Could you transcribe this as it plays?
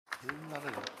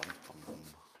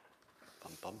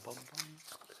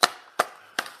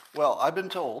Well, I've been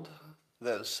told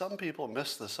that some people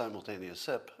miss the simultaneous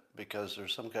sip because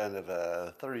there's some kind of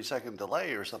a 30-second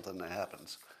delay or something that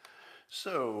happens.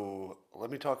 So let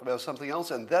me talk about something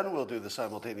else and then we'll do the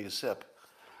simultaneous sip.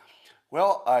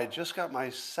 Well, I just got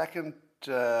my second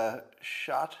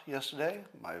shot yesterday,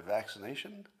 my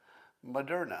vaccination,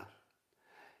 Moderna.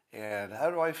 And how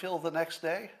do I feel the next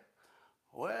day?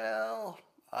 Well,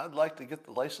 I'd like to get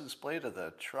the license plate of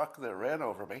the truck that ran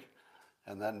over me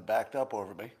and then backed up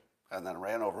over me and then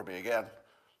ran over me again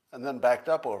and then backed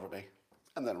up over me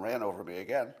and then ran over me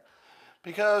again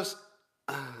because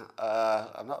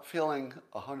I'm not feeling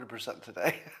 100%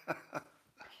 today.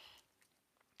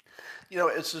 You know,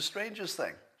 it's the strangest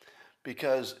thing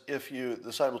because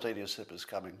the simultaneous sip is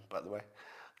coming, by the way.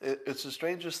 It's the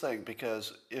strangest thing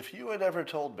because if you had ever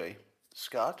told me,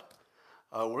 Scott,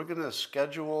 we're going to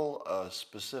schedule a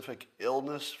specific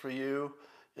illness for you.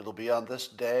 It'll be on this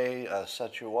day,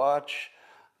 set your watch.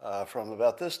 From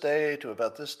about this day to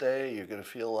about this day, you're going to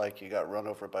feel like you got run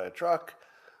over by a truck.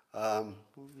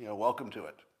 Welcome to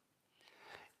it.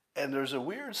 And there's a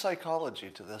weird psychology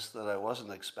to this that I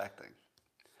wasn't expecting,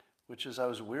 which is I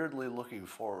was weirdly looking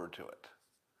forward to it.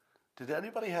 Did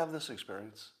anybody have this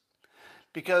experience?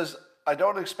 Because I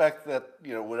don't expect that,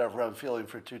 whatever I'm feeling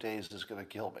for 2 days is going to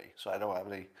kill me. So I don't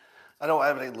have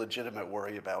any legitimate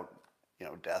worry about,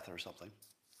 death or something.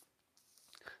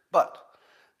 But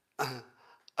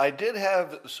I did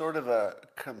have sort of a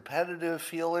competitive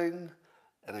feeling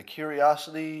and a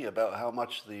curiosity about how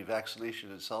much the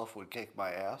vaccination itself would kick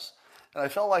my ass. And I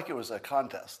felt like it was a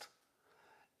contest.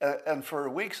 And for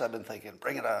weeks I've been thinking,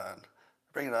 bring it on,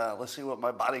 let's see what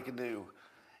my body can do.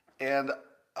 And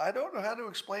I don't know how to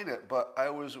explain it, but I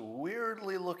was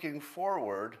weirdly looking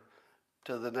forward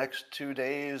to the next 2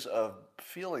 days of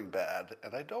feeling bad.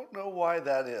 And I don't know why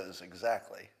that is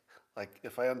exactly. Like,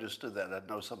 if I understood that, I'd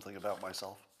know something about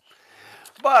myself.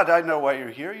 But I know why you're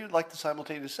here. You'd like the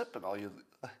simultaneous sip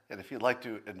and if you'd like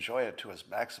to enjoy it to its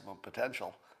maximum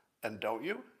potential. And don't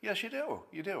you? Yes, you do.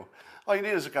 You do. All you need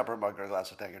is a cup or a mug or a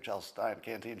glass of tank, Chelsea Stein,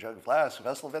 canteen, jug, flask, a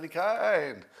vessel of any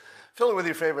kind. Fill it with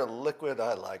your favorite liquid.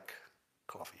 I like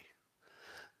coffee.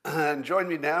 And join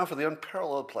me now for the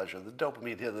unparalleled pleasure, the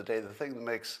dopamine hit of the day, the thing that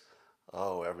makes,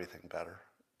 everything better.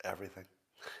 Everything.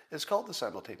 It's called the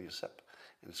simultaneous sip.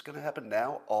 And it's going to happen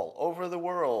now all over the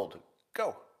world.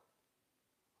 Go.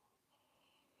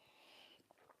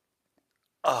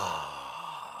 Ah.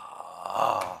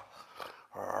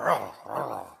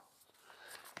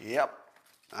 Yep.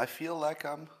 I feel like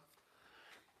I'm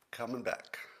coming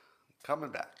back.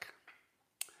 Coming back.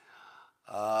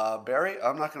 Barry,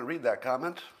 I'm not going to read that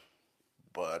comment,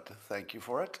 but thank you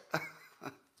for it.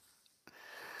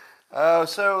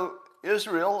 So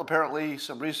Israel, apparently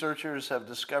some researchers have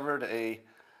discovered a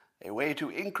way to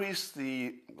increase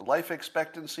the life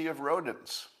expectancy of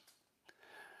rodents.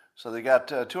 So they got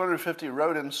 250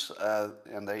 rodents,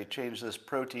 and they changed this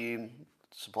protein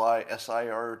supply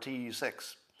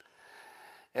SIRT6.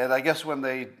 And I guess when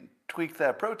they tweaked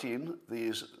that protein,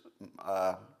 these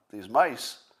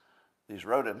mice, these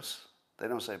rodents, they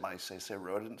don't say mice, they say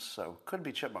rodents, so could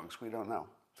be chipmunks, we don't know.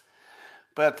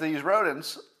 But these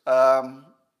rodents, they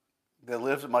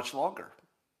lived much longer.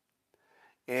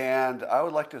 And I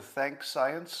would like to thank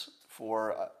science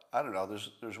for, I don't know,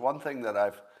 there's one thing that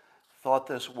I've thought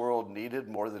this world needed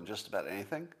more than just about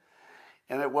anything,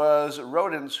 and it was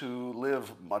rodents who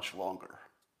live much longer.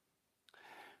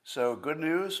 So good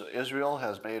news, Israel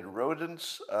has made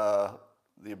rodents, at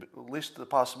least the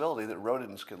possibility that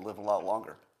rodents can live a lot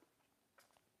longer.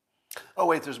 Oh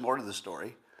wait, there's more to the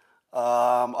story.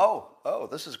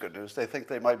 This is good news. They think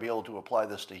they might be able to apply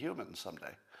this to humans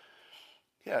someday.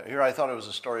 Yeah, here I thought it was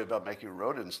a story about making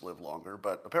rodents live longer,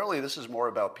 but apparently this is more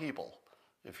about people,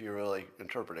 if you really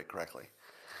interpret it correctly.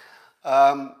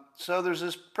 So there's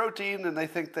this protein, and they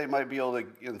think they might be able to,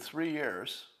 in 3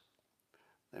 years,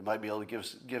 they might be able to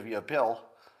give you a pill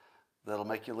that'll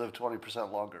make you live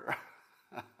 20% longer.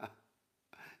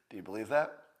 Do you believe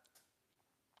that?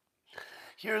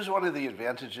 Here's one of the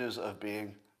advantages of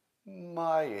being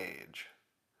my age.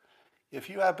 If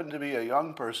you happen to be a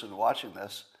young person watching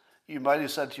this, you might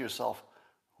have said to yourself,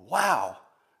 wow,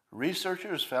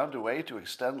 researchers found a way to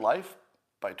extend life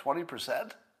by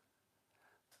 20%?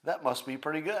 That must be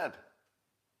pretty good.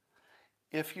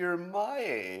 If you're my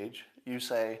age, you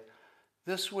say,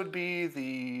 this would be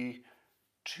the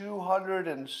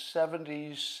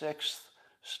 276th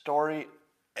story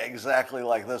exactly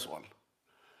like this one.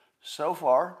 So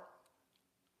far,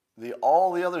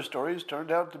 all the other stories turned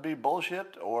out to be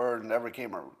bullshit or never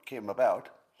came about.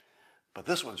 But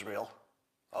this one's real.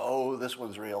 Oh, this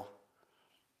one's real.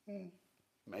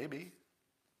 Maybe.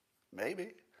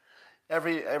 Maybe.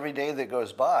 Every day that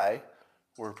goes by,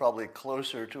 we're probably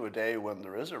closer to a day when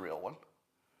there is a real one.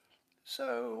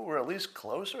 So we're at least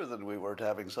closer than we were to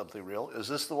having something real. Is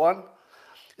this the one?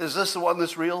 Is this the one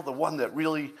that's real? The one that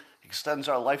really extends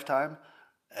our lifetime?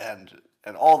 And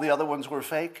all the other ones were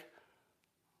fake?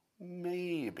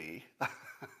 Maybe.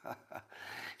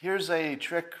 Here's a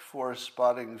trick for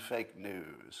spotting fake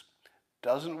news.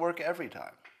 Doesn't work every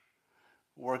time.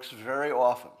 Works very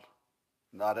often.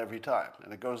 Not every time.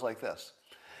 And it goes like this.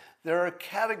 There are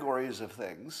categories of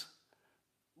things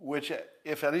which,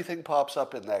 if anything pops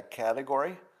up in that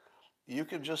category, you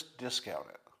can just discount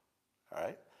it. All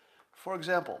right? For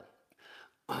example,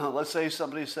 let's say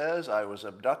somebody says, I was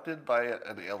abducted by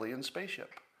an alien spaceship,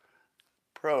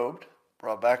 probed,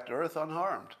 brought back to Earth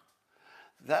unharmed.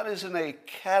 That is in a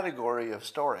category of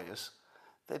stories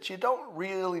that you don't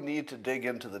really need to dig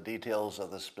into the details of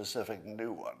the specific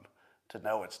new one to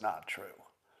know it's not true,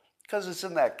 because it's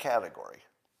in that category.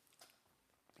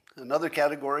 Another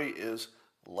category is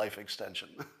life extension.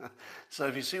 So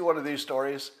if you see one of these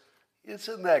stories, it's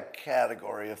in that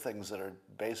category of things that are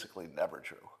basically never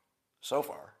true, so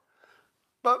far.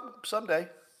 But someday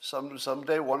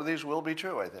one of these will be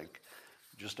true, I think.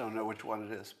 Just don't know which one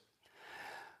it is.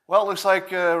 Well, it looks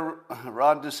like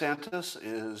Ron DeSantis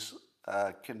is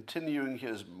continuing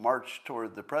his march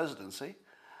toward the presidency.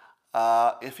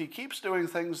 If he keeps doing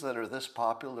things that are this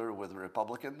popular with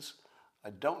Republicans, I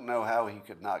don't know how he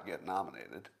could not get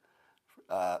nominated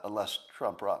unless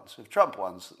Trump runs. If Trump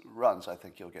runs, I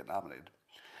think he'll get nominated.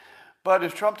 But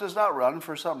if Trump does not run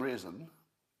for some reason,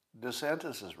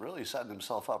 DeSantis is really setting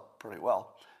himself up pretty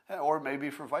well. Or maybe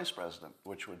for vice president,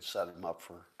 which would set him up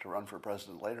to run for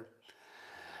president later.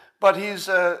 But he's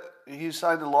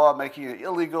signed a law making it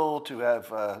illegal to have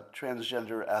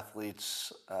transgender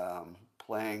athletes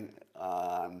playing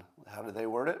on, how do they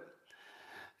word it?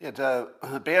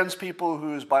 It bans people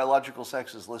whose biological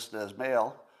sex is listed as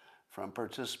male from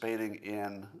participating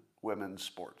in women's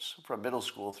sports from middle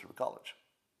school through college.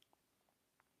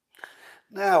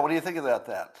 Now, what do you think about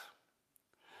that?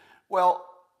 Well,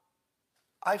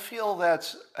 I feel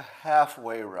that's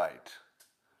halfway right.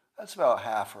 That's about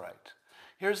half right.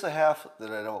 Here's the half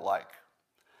that I don't like.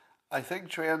 I think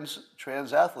trans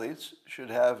athletes should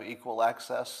have equal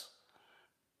access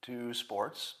to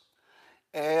sports.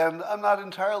 And I'm not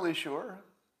entirely sure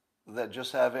that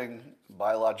just having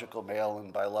biological male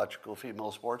and biological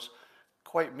female sports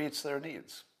quite meets their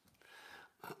needs.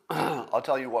 I'll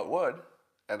tell you what would,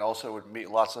 and also would meet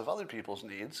lots of other people's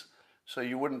needs. So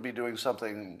you wouldn't be doing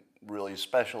something really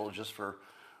special just for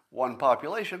one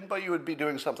population, but you would be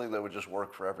doing something that would just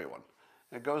work for everyone.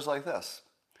 It goes like this.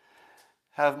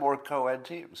 Have more co-ed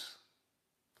teams.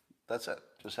 That's it.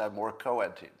 Just have more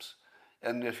co-ed teams.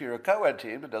 And if you're a co-ed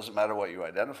team, it doesn't matter what you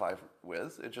identify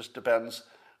with. It just depends.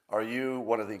 Are you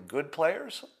one of the good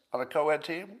players on a co-ed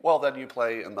team? Well, then you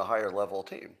play in the higher level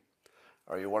team.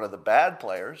 Are you one of the bad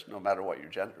players, no matter what your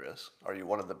gender is? Are you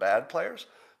one of the bad players?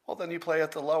 Well, then you play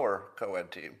at the lower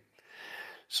co-ed team.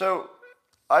 So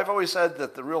I've always said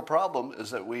that the real problem is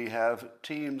that we have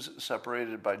teams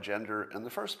separated by gender in the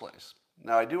first place.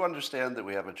 Now, I do understand that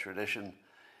we have a tradition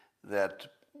that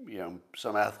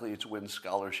some athletes win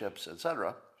scholarships,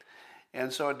 etc.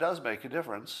 And so it does make a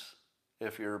difference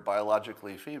if you're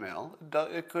biologically female.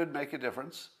 It could make a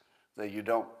difference that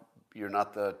you're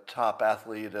not the top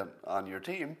athlete on your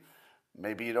team.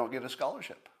 Maybe you don't get a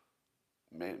scholarship.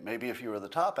 Maybe if you were the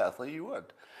top athlete, you would.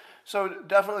 So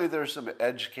definitely there's some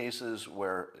edge cases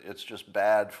where it's just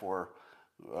bad for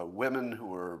women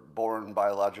who are born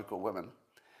biological women.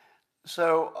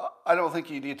 So I don't think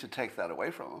you need to take that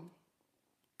away from them,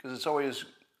 because it's always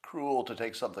cruel to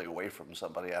take something away from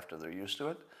somebody after they're used to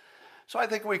it. So I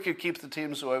think we could keep the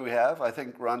teams the way we have. I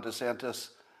think Ron DeSantis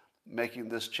making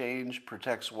this change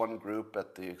protects one group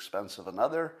at the expense of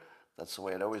another. That's the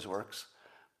way it always works.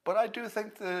 But I do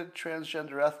think the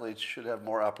transgender athletes should have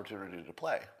more opportunity to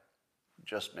play,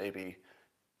 just maybe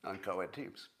on co-ed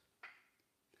teams.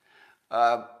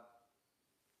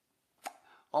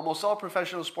 Almost all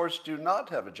professional sports do not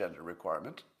have a gender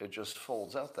requirement. It just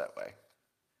folds out that way.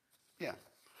 Yeah.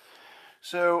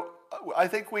 So I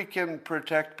think we can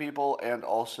protect people and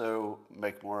also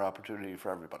make more opportunity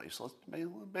for everybody. So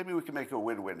maybe we can make a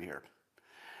win-win here.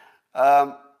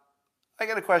 I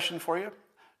got a question for you.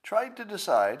 Try to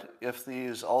decide if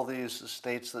all these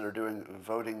states that are doing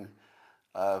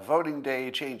voting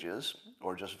day changes,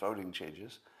 or just voting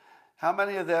changes, how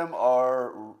many of them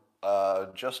are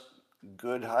just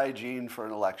good hygiene for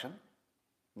an election,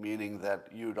 meaning that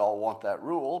you'd all want that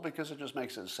rule because it just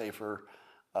makes it safer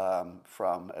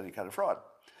from any kind of fraud.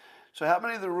 So how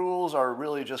many of the rules are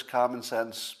really just common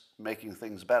sense making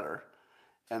things better?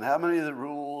 And how many of the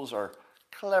rules are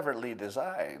cleverly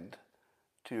designed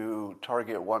to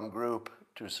target one group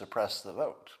to suppress the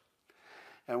vote?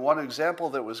 And one example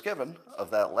that was given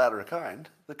of that latter kind,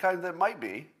 the kind that might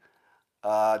be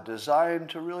designed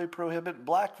to really prohibit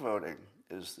black voting,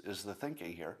 is the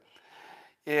thinking here.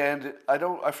 And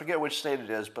I forget which state it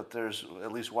is, but there's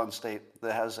at least one state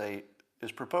that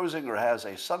is proposing or has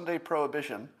a Sunday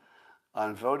prohibition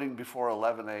on voting before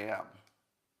 11 a.m.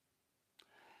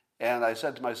 And I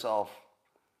said to myself,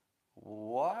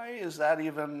 why is that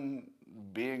even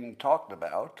being talked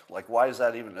about? Like, why is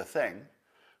that even a thing?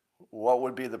 What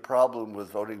would be the problem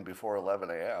with voting before 11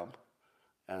 a.m.?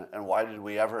 And why did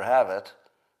we ever have it?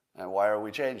 And why are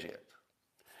we changing it?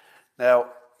 Now,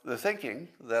 the thinking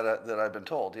that I've been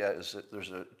told, is that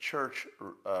there's a church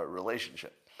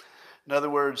relationship. In other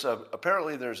words,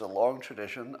 apparently there's a long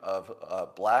tradition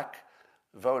of black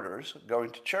voters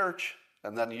going to church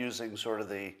and then using sort of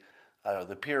the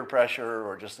peer pressure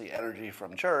or just the energy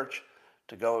from church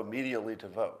to go immediately to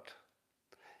vote.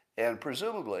 And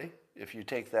presumably, if you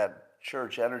take that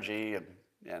church energy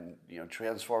and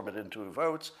transform it into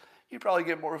votes, you probably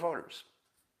get more voters.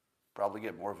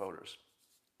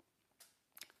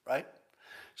 Right?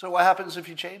 So what happens if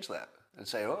you change that and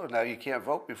say, oh, now you can't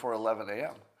vote before 11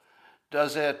 a.m.?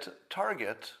 Does it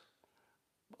target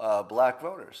black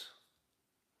voters?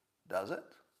 Does it?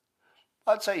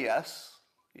 I'd say yes.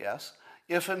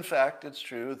 If in fact it's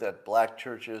true that black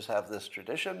churches have this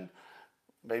tradition,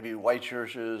 maybe white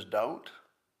churches don't.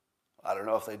 I don't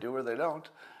know if they do or they don't.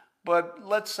 But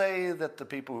let's say that the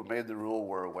people who made the rule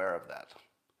were aware of that.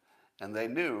 And they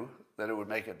knew that it would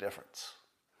make a difference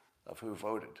of who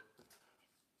voted.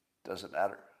 Does it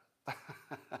matter?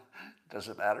 Does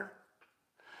it matter?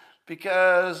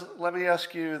 Because let me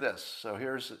ask you this. So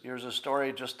here's a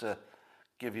story just to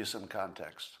give you some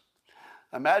context.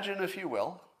 Imagine, if you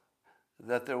will,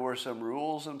 that there were some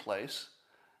rules in place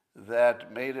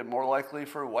that made it more likely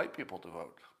for white people to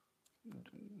vote.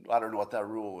 I don't know what that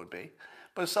rule would be,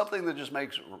 but something that just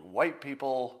makes white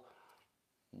people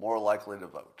more likely to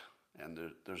vote. And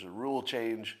there's a rule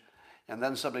change, and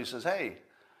then somebody says, hey,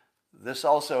 this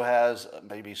also has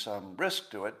maybe some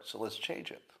risk to it, so let's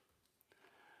change it.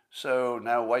 So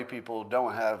now white people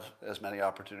don't have as many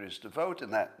opportunities to vote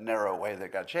in that narrow way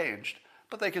that got changed,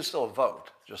 but they can still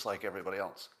vote, just like everybody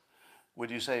else. Would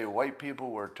you say white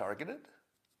people were targeted?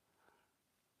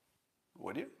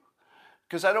 Would you?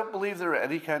 Because I don't believe there are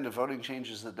any kind of voting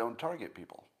changes that don't target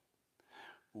people.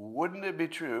 Wouldn't it be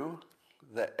true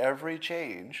that every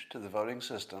change to the voting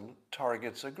system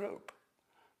targets a group?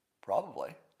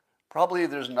 Probably. Probably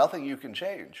there's nothing you can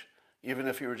change. Even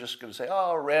if you were just going to say,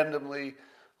 oh, randomly,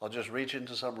 I'll just reach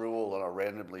into some rule and I'll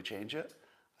randomly change it.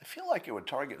 I feel like it would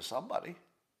target somebody,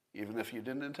 even if you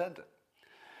didn't intend it.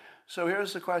 So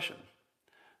here's the question.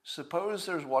 Suppose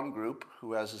there's one group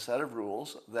who has a set of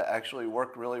rules that actually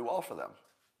work really well for them,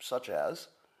 such as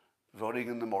voting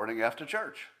in the morning after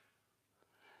church.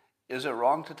 Is it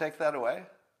wrong to take that away?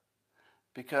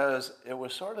 Because it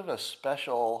was sort of a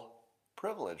special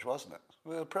privilege, wasn't it?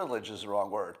 Well, privilege is the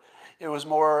wrong word. It was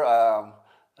more,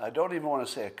 I don't even want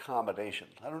to say accommodation.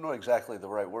 I don't know exactly the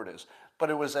right word is.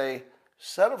 But it was a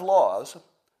set of laws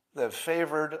that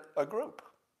favored a group.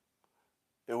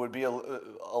 It would be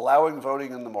allowing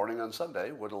voting in the morning on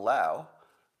Sunday would allow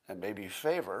and maybe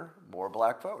favor more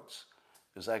black votes.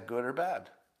 Is that good or bad?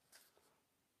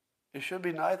 It should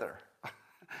be neither.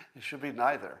 It should be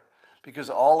neither. Because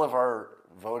all of our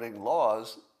voting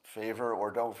laws favor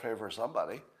or don't favor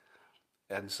somebody.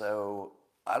 And so,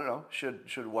 I don't know,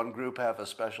 should one group have a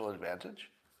special advantage?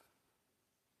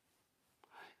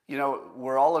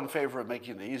 We're all in favor of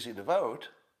making it easy to vote,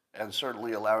 and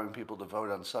certainly allowing people to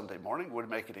vote on Sunday morning would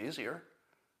make it easier,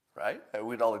 right?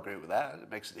 We'd all agree with that. It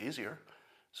makes it easier.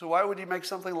 So why would you make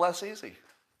something less easy?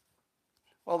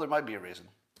 Well, there might be a reason.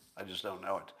 I just don't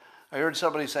know it. I heard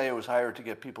somebody say it was harder to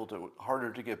get people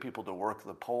to work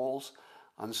the polls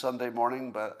on Sunday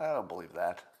morning, but I don't believe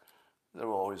that. There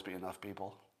will always be enough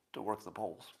people to work the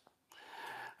polls.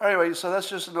 Anyway, so that's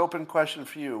just an open question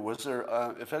for you. Was there,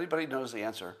 if anybody knows the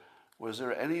answer, was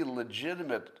there any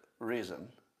legitimate reason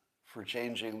for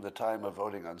changing the time of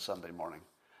voting on Sunday morning?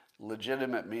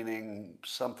 Legitimate meaning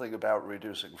something about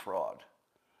reducing fraud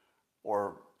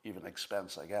or even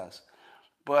expense, I guess.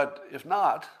 But if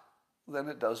not, then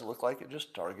it does look like it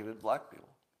just targeted black people.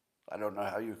 I don't know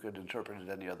how you could interpret it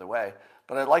any other way,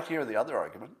 but I'd like to hear the other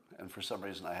argument, and for some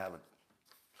reason I haven't.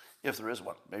 If there is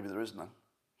one, maybe there is none.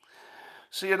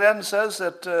 CNN says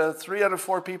that 3 out of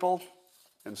 4 people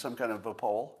in some kind of a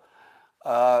poll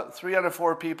Three out of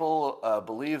four people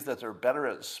believe that they're better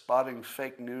at spotting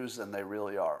fake news than they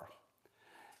really are.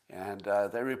 And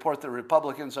they report that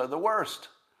Republicans are the worst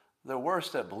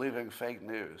at believing fake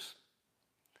news.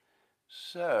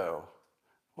 So,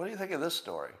 what do you think of this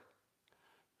story?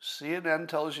 CNN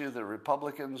tells you that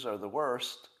Republicans are the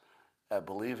worst at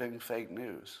believing fake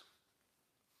news.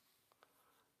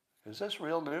 Is this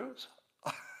real news?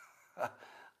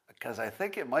 Because I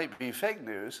think it might be fake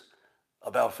news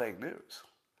about fake news.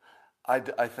 I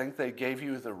think they gave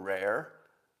you the rare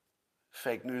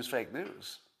fake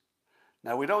news.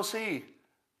 Now, we don't see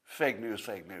fake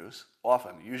news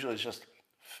often. Usually it's just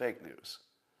fake news.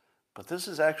 But this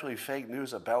is actually fake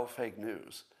news about fake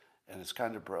news, and it's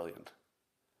kind of brilliant.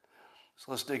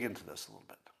 So let's dig into this a little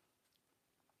bit.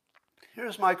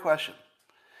 Here's my question.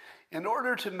 In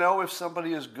order to know if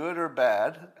somebody is good or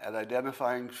bad at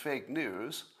identifying fake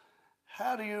news,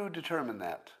 how do you determine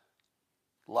that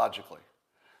logically?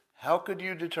 How could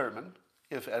you determine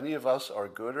if any of us are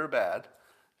good or bad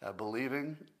at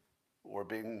believing or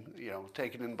being,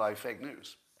 taken in by fake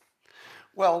news?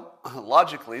 Well,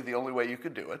 logically, the only way you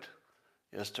could do it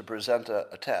is to present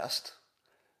a test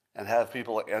and have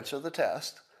people answer the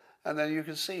test, and then you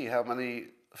can see how many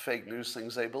fake news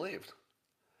things they believed.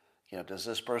 Does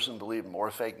this person believe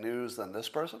more fake news than this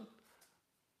person?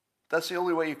 That's the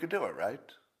only way you could do it, right?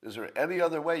 Is there any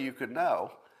other way you could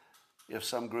know if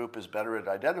some group is better at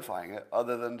identifying it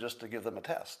other than just to give them a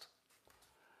test?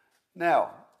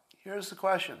 Now, here's the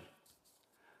question.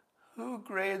 Who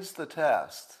grades the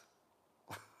test?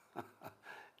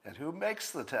 And who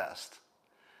makes the test?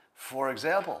 For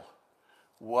example,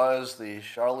 was the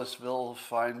Charlottesville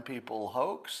Fine People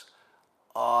hoax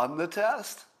on the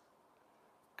test?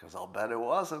 Because I'll bet it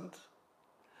wasn't.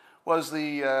 Was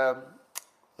the,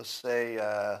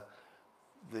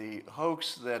 the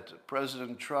hoax that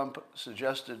President Trump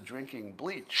suggested drinking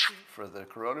bleach for the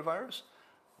coronavirus?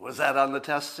 Was that on the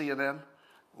test, CNN?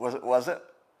 Was it?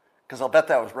 Because I'll bet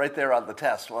that was right there on the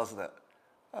test, wasn't it?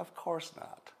 Of course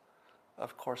not.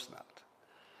 Of course not.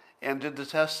 And did the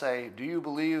test say, do you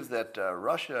believe that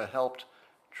Russia helped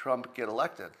Trump get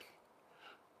elected?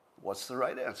 What's the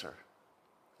right answer?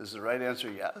 Is the right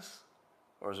answer yes?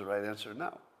 Or is the right answer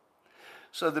no?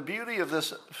 So the beauty of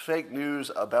this fake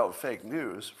news about fake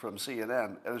news from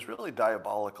CNN is really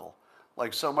diabolical.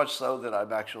 Like so much so that I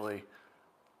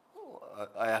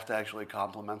have to actually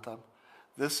compliment them.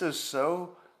 This is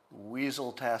so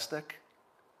weasel-tastic.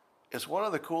 It's one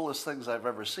of the coolest things I've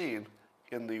ever seen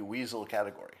in the weasel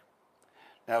category.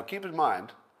 Now keep in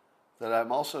mind that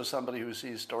I'm also somebody who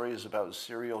sees stories about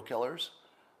serial killers,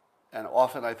 and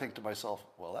often I think to myself,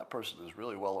 well, that person is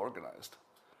really well organized.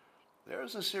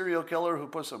 There's a serial killer who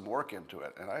put some work into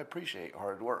it, and I appreciate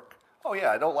hard work. Oh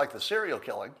yeah, I don't like the serial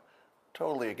killing,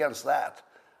 totally against that.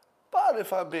 But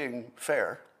if I'm being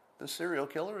fair, the serial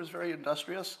killer is very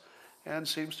industrious and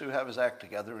seems to have his act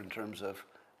together in terms of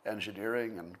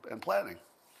engineering and planning.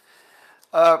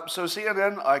 So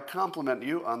CNN, I compliment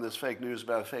you on this fake news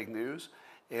about fake news.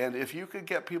 And if you could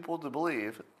get people to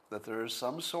believe that there is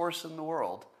some source in the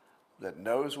world that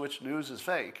knows which news is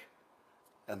fake,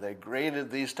 and they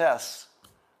graded these tests,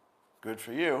 good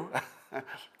for you,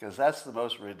 because that's the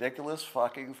most ridiculous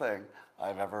fucking thing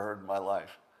I've ever heard in my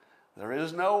life. There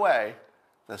is no way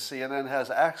that CNN has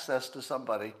access to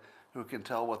somebody who can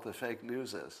tell what the fake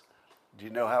news is. Do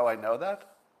you know how I know that?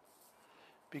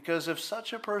 Because if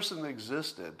such a person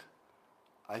existed,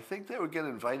 I think they would get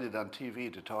invited on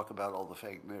TV to talk about all the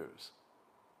fake news,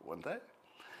 wouldn't they?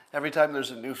 Every time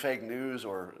there's a new fake news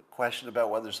or question about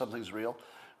whether something's real,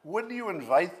 wouldn't you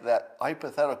invite that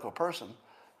hypothetical person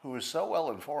who is so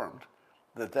well informed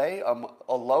that they,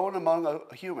 alone among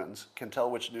humans, can tell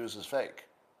which news is fake?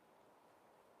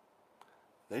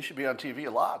 They should be on TV a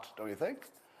lot, don't you think?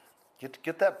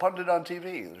 Get that pundit on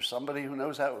TV. There's somebody who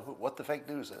knows what the fake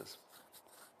news is.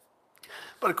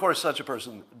 But of course, such a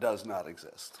person does not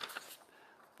exist.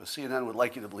 But CNN would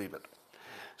like you to believe it.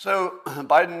 So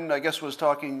Biden, I guess, was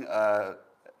talking,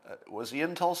 was he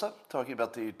in Tulsa? Talking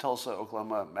about the Tulsa,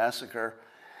 Oklahoma massacre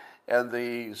and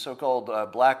the so-called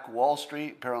Black Wall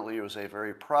Street. Apparently it was a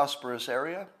very prosperous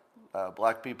area.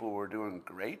 Black people were doing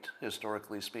great,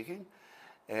 historically speaking.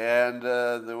 And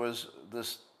there was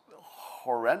this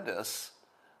horrendous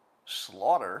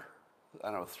slaughter.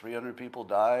 I don't know, 300 people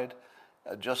died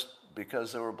just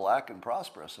because they were black and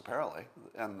prosperous, apparently.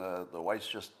 And the whites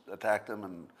just attacked them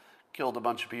and killed a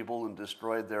bunch of people and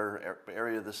destroyed their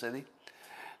area of the city.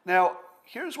 Now,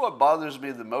 here's what bothers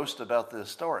me the most about this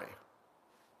story,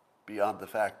 beyond the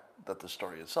fact that the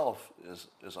story itself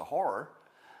is a horror.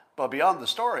 But beyond the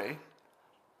story,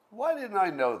 why didn't I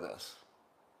know this?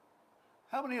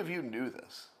 How many of you knew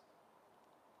this?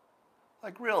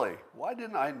 Like, really, why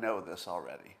didn't I know this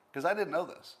already? Because I didn't know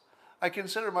this. I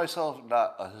consider myself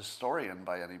not a historian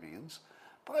by any means,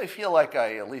 but I feel like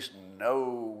I at least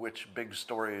know which big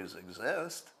stories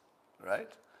exist, right?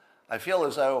 I feel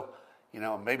as though,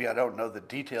 maybe I don't know the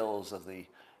details of the,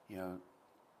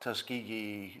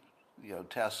 Tuskegee,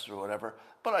 tests or whatever,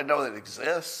 but I know that it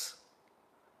exists.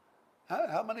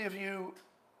 How many of you,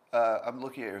 I'm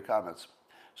looking at your comments,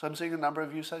 so I'm seeing a number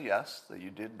of you said yes, that you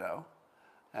did know,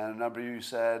 and a number of you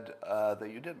said that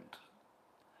you didn't.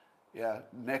 Yeah,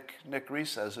 Nick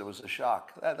Reese says it was a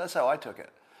shock. That's how I took it.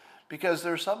 Because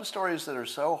there are some stories that are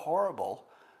so horrible,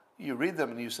 you read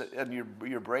them and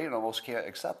your brain almost can't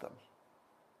accept them.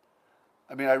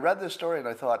 I mean, I read this story and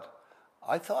I thought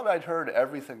I'd heard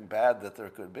everything bad that there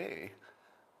could be,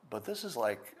 but this is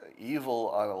like evil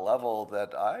on a level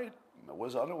that I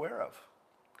was unaware of.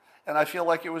 And I feel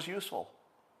like it was useful.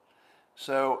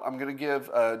 So I'm going to give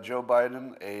Joe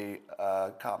Biden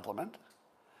a compliment,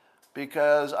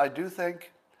 because I do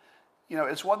think,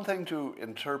 it's one thing to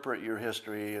interpret your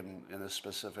history in a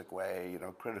specific way,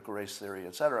 critical race theory,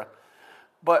 etc.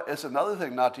 But it's another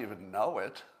thing not to even know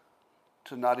it,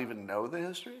 to not even know the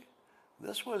history.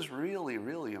 This was really,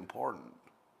 really important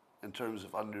in terms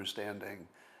of understanding,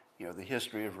 the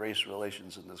history of race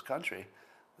relations in this country.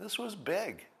 This was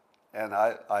big. And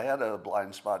I had a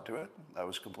blind spot to it. I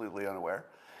was completely unaware.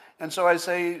 And so I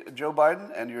say, Joe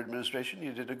Biden and your administration,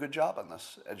 you did a good job on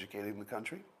this, educating the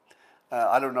country.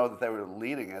 I don't know that they were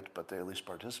leading it, but they at least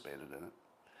participated in it.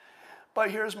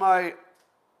 But here's my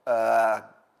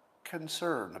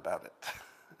concern about it.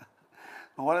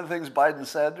 One of the things Biden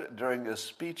said during a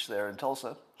speech there in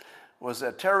Tulsa was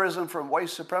that terrorism from white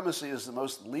supremacy is the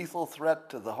most lethal threat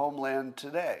to the homeland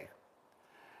today.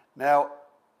 Now,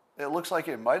 it looks like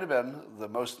it might have been the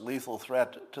most lethal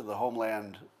threat to the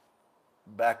homeland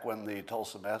back when the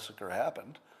Tulsa massacre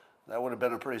happened. That would have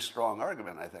been a pretty strong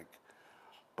argument, I think.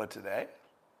 But today,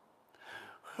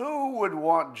 who would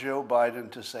want Joe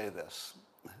Biden to say this?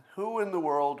 Who in the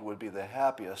world would be the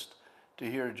happiest to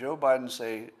hear Joe Biden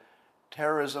say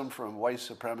terrorism from white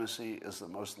supremacy is the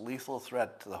most lethal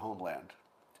threat to the homeland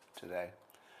today?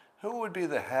 Who would be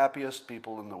the happiest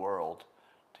people in the world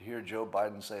to hear Joe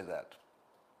Biden say that?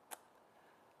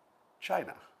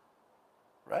 China,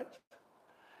 right?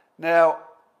 Now,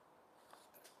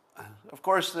 of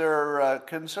course, there are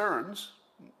concerns,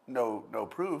 no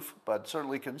proof, but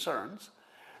certainly concerns,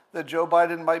 that Joe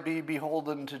Biden might be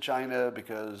beholden to China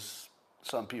because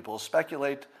some people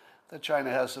speculate that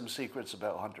China has some secrets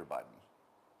about Hunter Biden.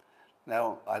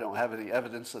 Now, I don't have any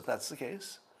evidence that that's the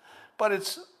case, but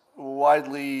it's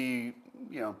widely,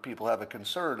 people have a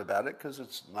concern about it because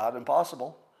it's not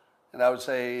impossible. And I would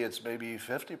say it's maybe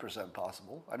 50%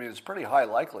 possible. I mean, it's pretty high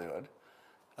likelihood.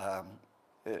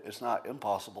 It's not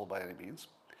impossible by any means.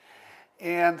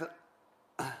 And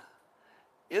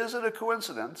is it a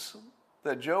coincidence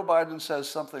that Joe Biden says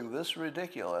something this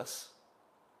ridiculous,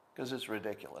 because it's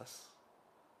ridiculous?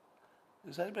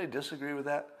 Does anybody disagree with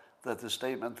that? That the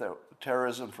statement that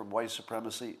terrorism from white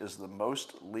supremacy is the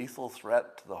most lethal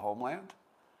threat to the homeland?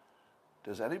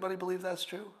 Does anybody believe that's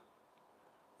true?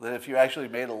 That if you actually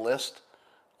made a list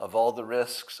of all the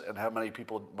risks and how many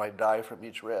people might die from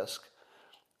each risk,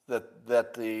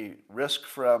 that the risk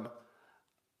from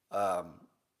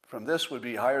this would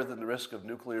be higher than the risk of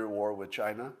nuclear war with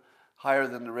China, higher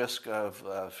than the risk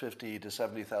of 50 to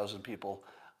 70,000 people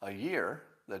a year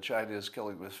that China is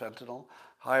killing with fentanyl,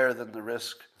 higher than the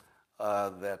risk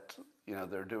that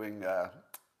they're doing,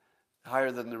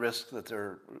 higher than the risk that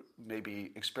they're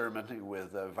maybe experimenting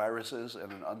with viruses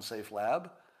in an unsafe lab.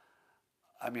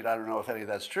 I mean, I don't know if any of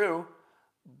that's true,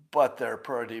 but they're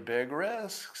pretty big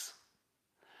risks.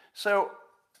 So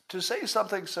to say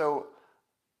something so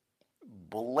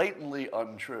blatantly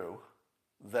untrue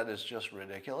that is just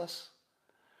ridiculous,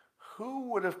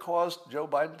 who would have caused Joe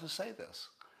Biden to say this?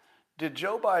 Did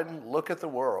Joe Biden look at the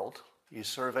world, he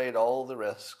surveyed all the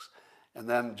risks, and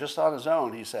then just on his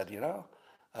own he said,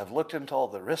 I've looked into all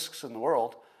the risks in the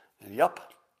world, and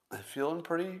yup, I'm feeling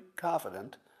pretty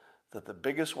confident that the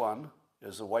biggest one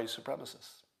is the white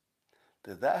supremacists.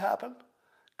 Did that happen?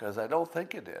 Because I don't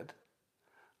think it did.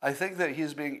 I think that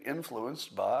he's being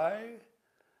influenced by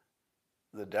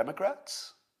the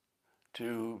Democrats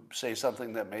to say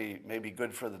something that may be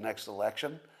good for the next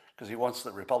election, because he wants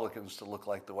the Republicans to look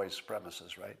like the white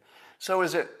supremacists, right? So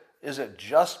is it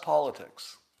just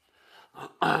politics?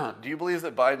 Do you believe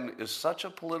that Biden is such a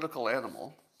political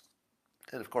animal,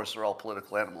 and of course they're all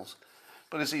political animals,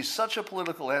 but is he such a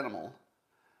political animal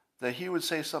that he would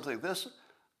say something this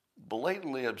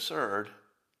blatantly absurd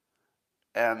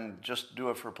and just do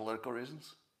it for political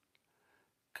reasons?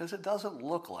 Because it doesn't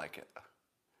look like it.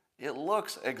 It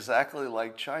looks exactly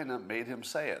like China made him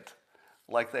say it.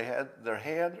 Like they had their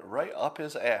hand right up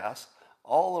his ass,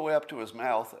 all the way up to his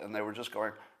mouth, and they were just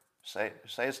going, say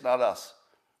it's not us.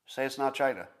 Say it's not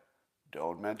China.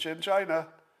 Don't mention China.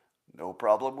 No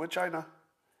problem with China.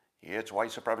 It's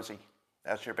white supremacy.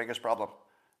 That's your biggest problem.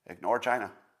 Ignore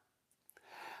China.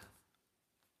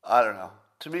 I don't know.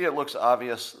 To me, it looks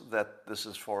obvious that this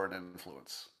is foreign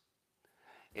influence.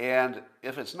 And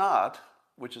if it's not,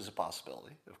 which is a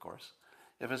possibility, of course,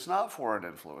 if it's not foreign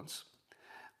influence,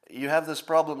 you have this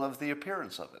problem of the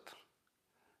appearance of it.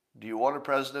 Do you want a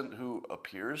president who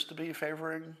appears to be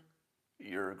favoring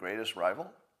your greatest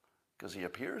rival? Because he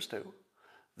appears to.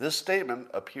 This statement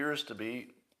appears to be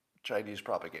Chinese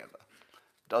propaganda.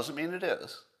 Doesn't mean it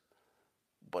is,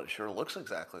 but it sure looks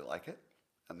exactly like it,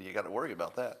 and you got to worry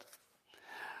about that.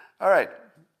 All right.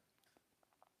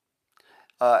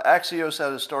 Axios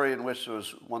had a story in which there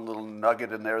was one little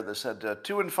nugget in there that said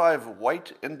 2 in 5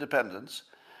 white independents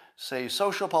say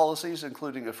social policies,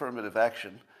 including affirmative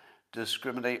action,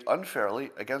 discriminate unfairly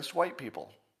against white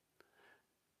people.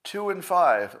 2 in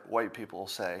 5 white people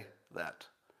say that.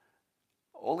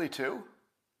 Only 2?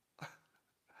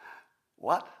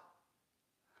 What?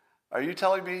 Are you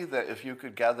telling me that if you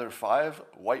could gather 5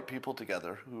 white people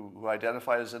together who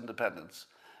identify as independents,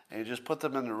 and you just put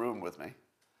them in a room with me,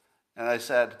 and I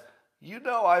said, you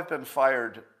know I've been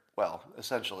fired, well,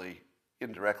 essentially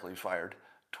indirectly fired,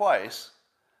 twice,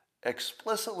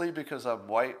 explicitly because I'm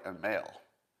white and male.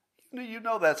 You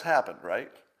know that's happened,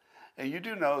 right? And you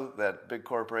do know that big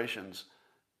corporations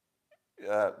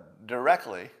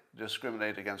directly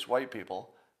discriminate against white people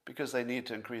because they need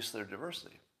to increase their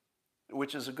diversity,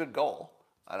 which is a good goal.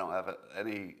 I don't have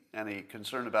any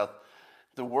concern about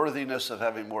the worthiness of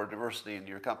having more diversity in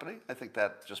your company. I think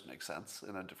that just makes sense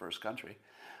in a diverse country.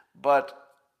 But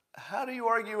how do you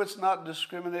argue it's not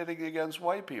discriminating against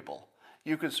white people?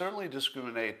 You could certainly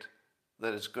discriminate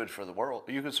that it's good for the world.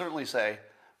 You could certainly say,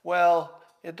 well,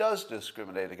 it does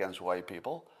discriminate against white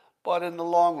people, but in the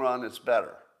long run, it's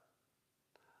better.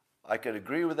 I could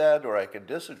agree with that or I could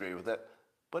disagree with it,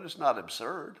 but it's not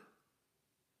absurd.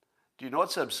 Do you know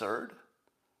what's absurd?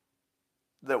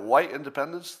 That white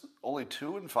independents, only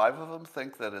 2 in 5 of them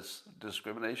think that it's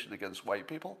discrimination against white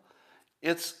people.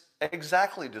 It's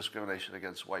exactly discrimination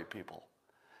against white people.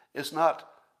 It's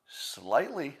not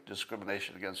slightly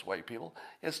discrimination against white people.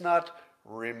 It's not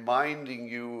reminding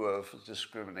you of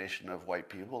discrimination of white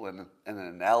people in an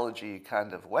analogy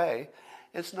kind of way.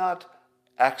 It's not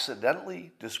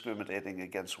accidentally discriminating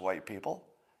against white people.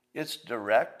 It's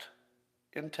direct,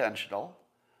 intentional,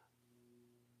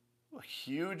 a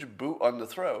huge boot on the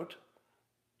throat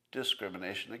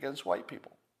discrimination against white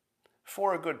people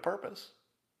for a good purpose.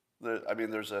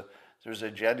 There's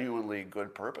a genuinely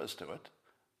good purpose to it,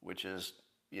 which is,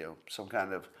 some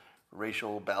kind of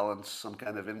racial balance, some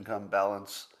kind of income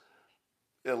balance.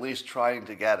 At least trying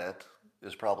to get it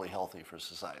is probably healthy for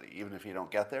society. Even if you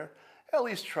don't get there, at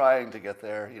least trying to get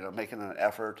there, making an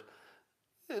effort,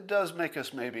 it does make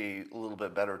us maybe a little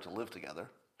bit better to live together.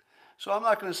 So I'm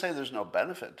not going to say there's no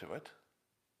benefit to it.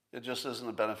 It just isn't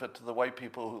a benefit to the white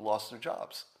people who lost their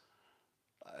jobs.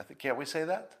 Can't we say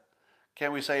that?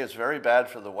 Can't we say it's very bad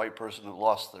for the white person who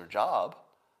lost their job,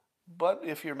 but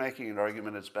if you're making an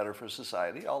argument it's better for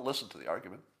society, I'll listen to the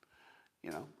argument.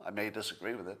 I may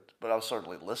disagree with it, but I'll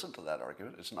certainly listen to that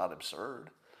argument. It's not absurd.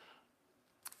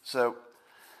 So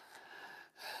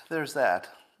there's that.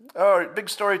 All right, big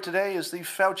story today is the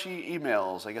Fauci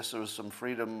emails. I guess there was some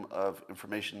freedom of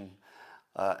information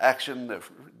action that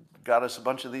got us a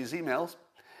bunch of these emails.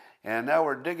 And now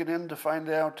we're digging in to find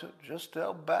out just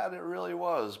how bad it really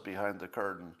was behind the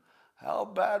curtain. How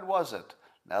bad was it?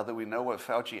 Now that we know what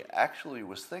Fauci actually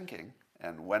was thinking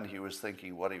and when he was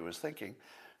thinking what he was thinking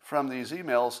from these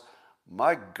emails,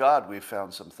 my God, we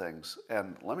found some things.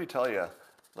 And let me tell you,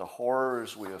 the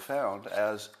horrors we have found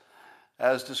as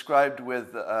described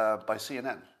by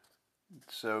CNN.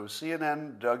 So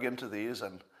CNN dug into these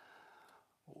and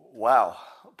wow.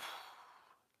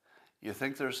 You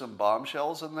think there's some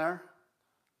bombshells in there?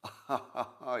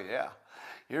 Oh, yeah.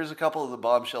 Here's a couple of the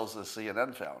bombshells that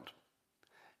CNN found.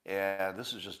 And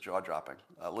this is just jaw-dropping.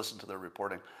 Listen to their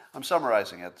reporting. I'm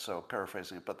summarizing it, so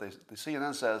paraphrasing it. But the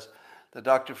CNN says that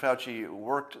Dr. Fauci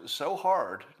worked so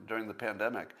hard during the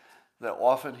pandemic that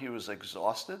often he was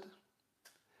exhausted.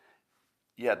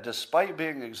 Yet despite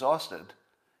being exhausted,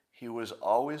 he was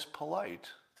always polite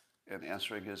in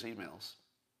answering his emails.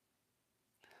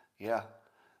 Yeah,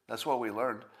 that's what we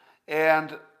learned.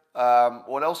 And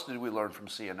what else did we learn from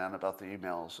CNN about the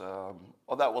emails?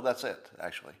 That's it,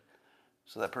 actually.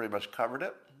 So that pretty much covered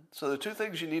it. So the two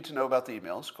things you need to know about the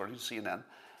emails, according to CNN,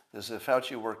 is that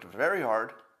Fauci worked very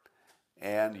hard,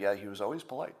 and yeah, he was always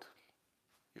polite.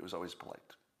 He was always polite.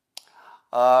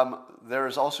 There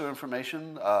is also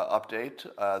information, update,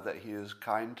 that he is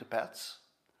kind to pets.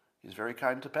 He's very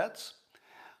kind to pets.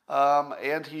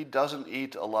 And he doesn't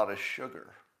eat a lot of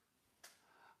sugar.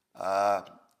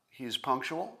 He's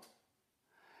punctual,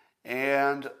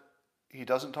 and he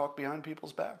doesn't talk behind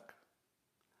people's back.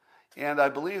 And I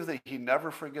believe that he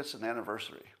never forgets an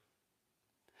anniversary.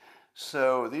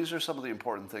 So these are some of the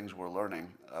important things we're learning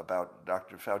about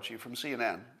Dr. Fauci from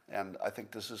CNN. And I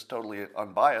think this is totally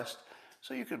unbiased,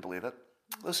 so you can believe it.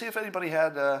 Let's see if anybody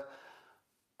had a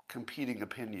competing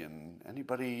opinion.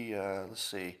 Anybody, let's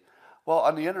see. Well,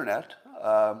 on the internet,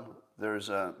 there's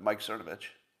Mike Cernovich,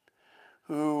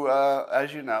 who,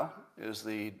 as you know, is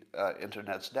the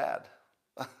internet's dad.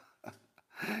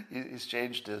 He's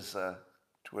changed his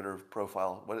Twitter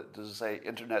profile. What does it say?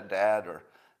 Internet dad or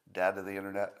dad of the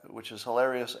internet, which is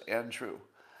hilarious and true.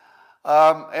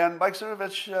 And Mike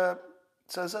Cernovich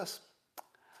says this.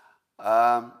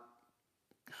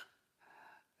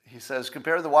 He says,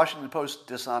 compare the Washington Post's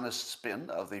dishonest spin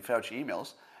of the Fauci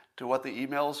emails to what the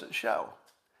emails show.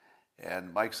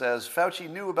 And Mike says, Fauci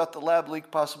knew about the lab leak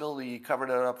possibility. He covered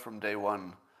it up from day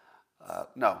one.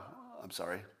 No, I'm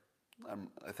sorry.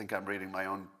 I think I'm reading my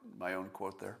own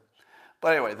quote there.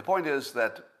 But anyway, the point is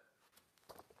that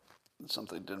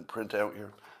something didn't print out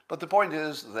here. But the point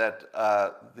is that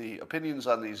the opinions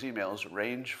on these emails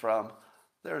range from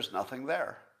there's nothing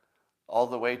there, all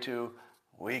the way to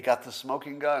we got the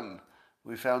smoking gun.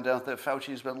 We found out that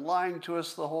Fauci's been lying to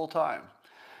us the whole time.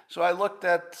 So I looked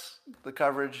at the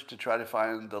coverage to try to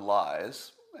find the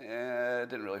lies, and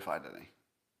didn't really find any.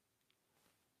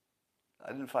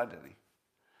 I didn't find any.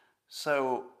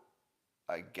 So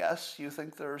I guess you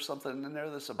think there's something in there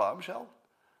that's a bombshell?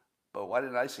 But why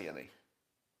didn't I see any?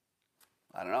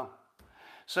 I don't know.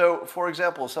 So, for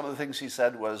example, some of the things he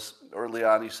said was, early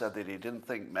on he said that he didn't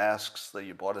think masks that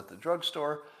you bought at the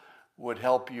drugstore would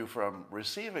help you from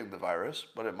receiving the virus,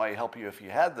 but it might help you if you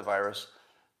had the virus.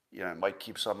 You know, it might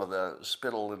keep some of the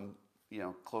spittle and,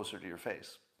 closer to your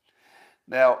face.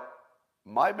 Now,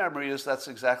 my memory is that's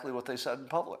exactly what they said in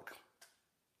public.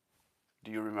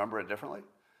 Do you remember it differently?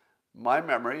 My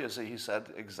memory is that he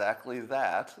said exactly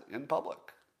that in public.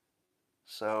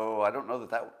 So I don't know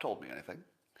that that told me anything.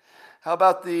 How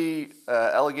about the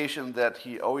allegation that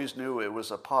he always knew it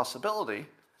was a possibility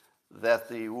that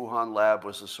the Wuhan lab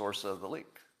was the source of the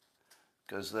leak?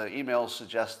 Because the emails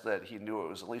suggest that he knew it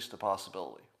was at least a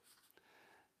possibility.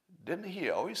 Didn't he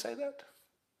always say that?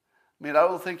 I mean, I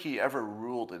don't think he ever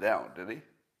ruled it out, did he?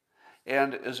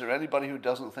 And is there anybody who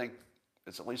doesn't think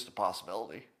it's at least a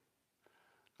possibility?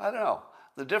 I don't know.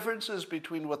 The differences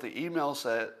between what the emails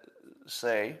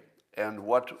say and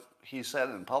what he said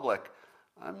in public,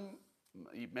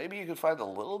 maybe you could find a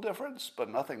little difference, but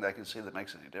nothing that I can see that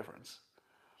makes any difference.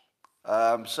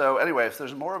 So anyway, if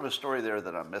there's more of a story there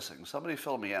that I'm missing, somebody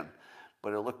fill me in,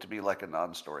 but it looked to me like a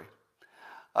non-story.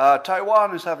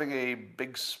 Taiwan is having a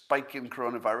big spike in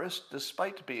coronavirus,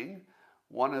 despite being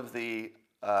one of the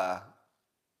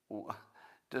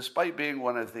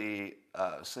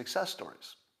success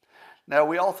stories. Now,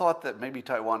 we all thought that maybe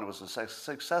Taiwan was a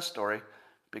success story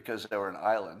because they were an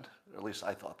island. Or at least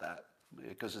I thought that,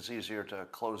 because it's easier to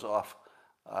close off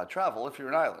travel if you're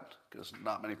an island, because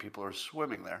not many people are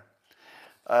swimming there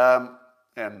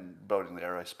and boating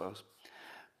there, I suppose.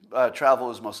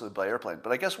 Travel is mostly by airplane.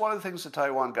 But I guess one of the things that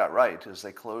Taiwan got right is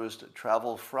they closed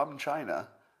travel from China,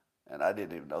 and I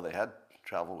didn't even know they had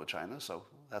travel with China, so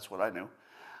that's what I knew.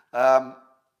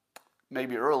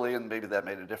 Maybe early, and maybe that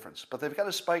made a difference. But they've got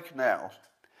a spike now.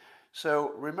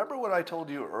 So remember what I told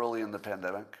you early in the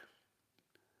pandemic?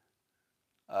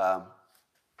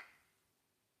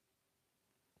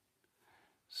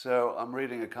 So I'm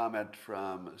reading a comment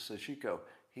from Sachiko.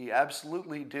 He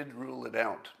absolutely did rule it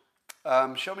out.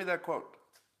 Show me that quote.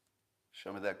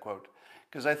 Show me that quote.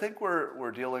 Because I think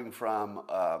we're dealing from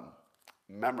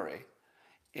memory.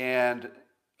 And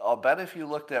I'll bet if you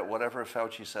looked at whatever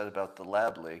Fauci said about the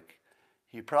lab leak,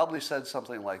 he probably said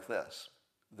something like this.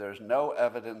 There's no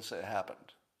evidence it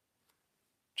happened.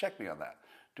 Check me on that.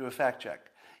 Do a fact check.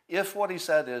 If what he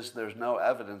said is there's no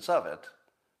evidence of it,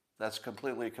 that's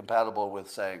completely compatible with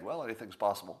saying, well, anything's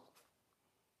possible.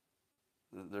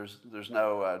 There's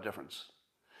no difference.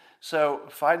 So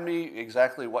find me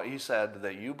exactly what he said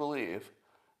that you believe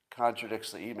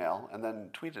contradicts the email, and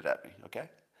then tweet it at me, okay?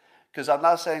 Because I'm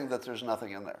not saying that there's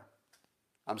nothing in there.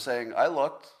 I'm saying I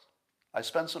looked, I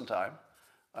spent some time,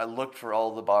 I looked for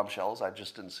all the bombshells, I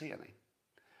just didn't see any.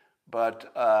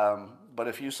 But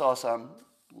if you saw some,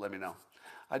 let me know.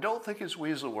 I don't think it's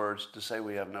weasel words to say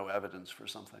we have no evidence for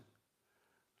something.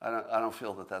 I don't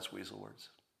feel that that's weasel words.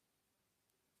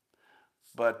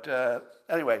 But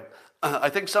anyway, I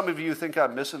think some of you think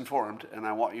I'm misinformed, and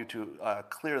I want you to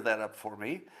clear that up for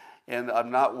me. And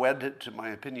I'm not wedded to my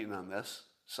opinion on this,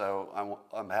 so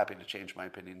I'm happy to change my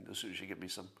opinion as soon as you give me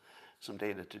some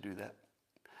data to do that.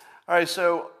 All right,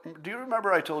 so do you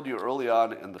remember I told you early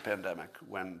on in the pandemic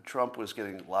when Trump was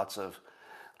getting lots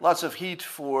of heat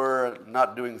for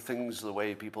not doing things the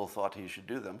way people thought he should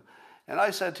do them? And I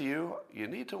said to you, you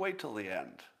need to wait till the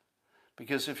end.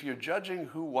 Because if you're judging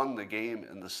who won the game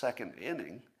in the second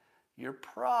inning, you're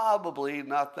probably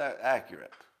not that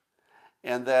accurate.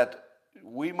 And that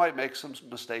we might make some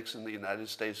mistakes in the United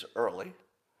States early,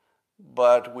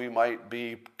 but we might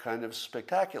be kind of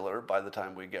spectacular by the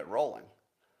time we get rolling.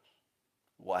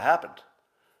 What happened?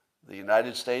 The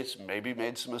United States maybe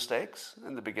made some mistakes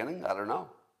in the beginning. I don't know.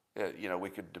 We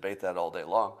could debate that all day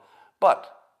long.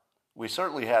 But we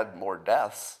certainly had more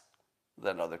deaths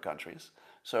than other countries.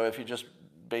 So if you just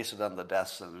base it on the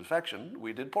deaths and infection,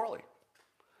 we did poorly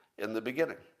in the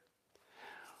beginning.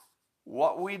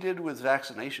 What we did with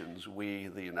vaccinations, we,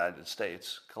 the United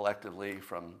States, collectively,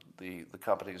 from the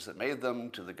companies that made them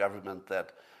to the government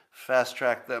that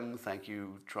fast-tracked them, thank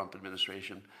you, Trump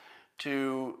administration,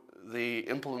 to the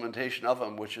implementation of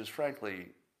them, which is frankly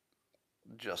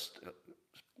just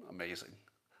amazing.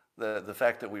 The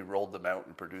fact that we rolled them out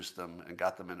and produced them and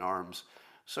got them in arms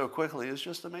so quickly is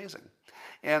just amazing.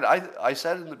 And I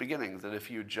said in the beginning that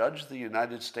if you judge the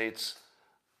United States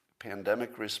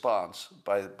pandemic response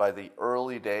by the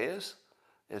early days,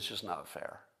 it's just not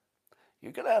fair.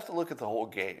 You're going to have to look at the whole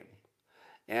game.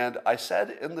 And I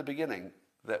said in the beginning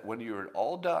that when you were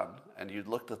all done and you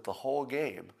looked at the whole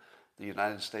game, the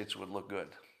United States would look good.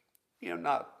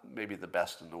 Not maybe the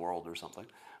best in the world or something,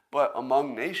 but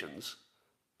among nations,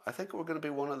 I think we're going to be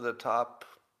one of the top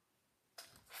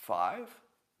 5,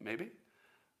 maybe.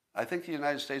 I think the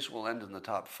United States will end in the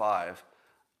top 5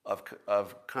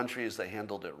 of countries that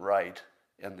handled it right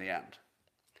in the end.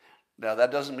 Now,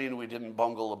 that doesn't mean we didn't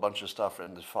bungle a bunch of stuff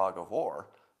in the fog of war.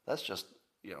 That's just,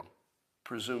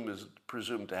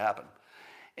 presumed to happen.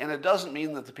 And it doesn't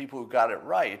mean that the people who got it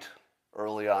right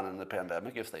early on in the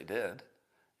pandemic, if they did,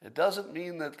 it doesn't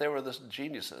mean that they were the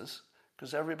geniuses,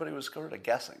 because everybody was sort of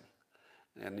guessing.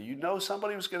 And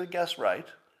somebody was going to guess right,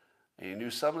 and you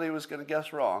knew somebody was going to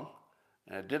guess wrong,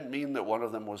 and it didn't mean that one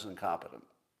of them was incompetent.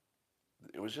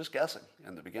 It was just guessing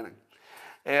in the beginning.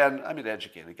 And,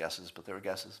 educated guesses, but they were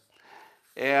guesses.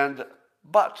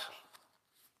 But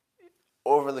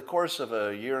over the course of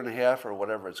a year and a half or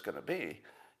whatever it's going to be,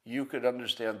 you could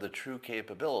understand the true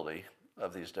capability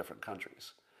of these different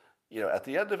countries. At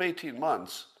the end of 18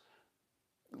 months,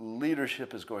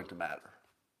 leadership is going to matter,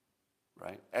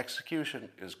 right? Execution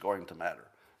is going to matter.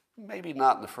 Maybe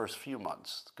not in the first few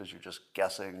months, because you're just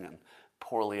guessing and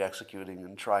poorly executing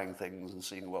and trying things and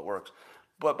seeing what works.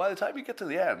 But by the time you get to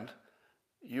the end,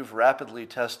 you've rapidly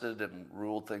tested and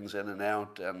ruled things in and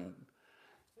out, and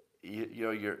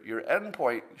your end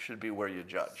point should be where you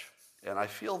judge. And I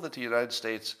feel that the United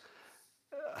States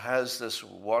has this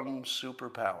one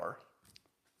superpower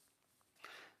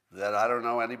that I don't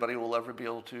know anybody will ever be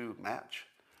able to match,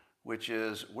 which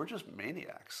is we're just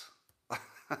maniacs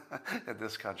in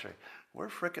this country. We're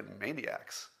freaking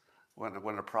maniacs when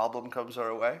a problem comes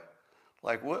our way.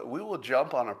 Like we will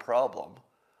jump on a problem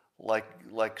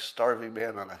like starving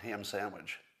man on a ham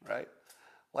sandwich, right?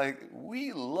 Like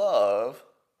we love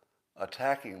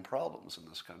attacking problems in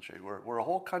this country. We're a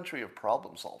whole country of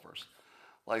problem solvers.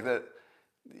 Like that.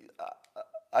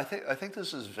 I think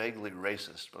this is vaguely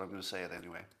racist, but I'm going to say it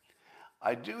anyway.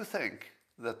 I do think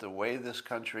that the way this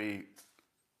country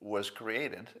was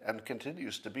created and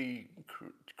continues to be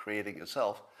creating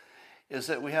itself is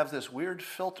that we have this weird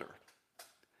filter.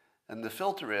 And the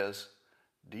filter is,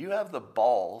 do you have the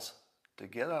balls to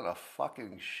get on a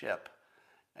fucking ship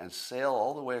and sail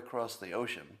all the way across the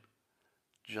ocean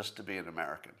just to be an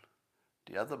American?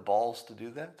 Do you have the balls to do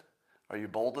that? Are you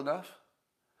bold enough?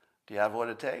 Do you have what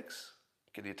it takes?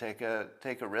 Can you take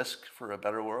a risk for a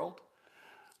better world?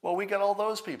 Well, we get all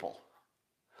those people.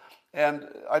 And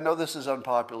I know this is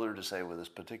unpopular to say with this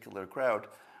particular crowd,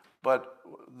 but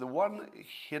the one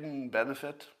hidden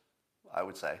benefit, I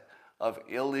would say, of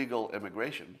illegal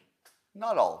immigration,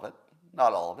 not all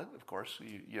of it, of course,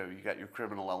 you got your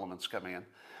criminal elements coming in,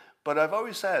 but I've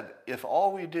always said, if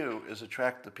all we do is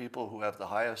attract the people who have the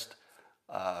highest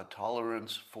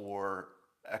tolerance for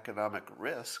economic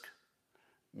risk,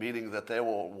 meaning that they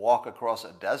will walk across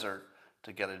a desert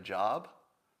to get a job,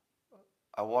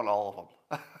 I want all of them.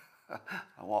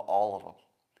 I want all of them.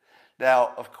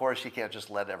 Now, of course, you can't just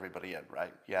let everybody in,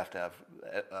 right? You have to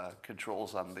have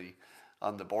controls on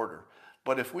the border.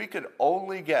 But if we could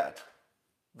only get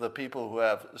the people who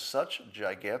have such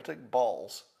gigantic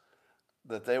balls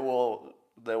that they will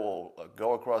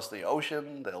go across the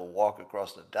ocean, they'll walk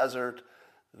across the desert,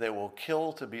 they will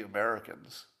kill to be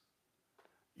Americans.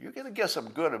 You're going to get some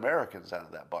good Americans out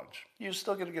of that bunch. You're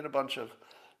still going to get a bunch of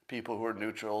people who are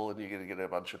neutral, and you're going to get a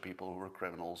bunch of people who are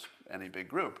criminals, any big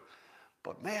group.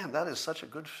 But man, that is such a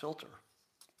good filter.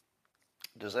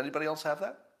 Does anybody else have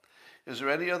that? Is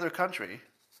there any other country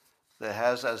that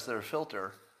has as their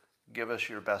filter, give us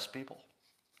your best people?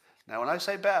 Now, when I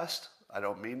say best, I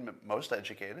don't mean most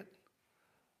educated,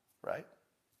 right?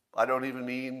 I don't even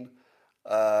mean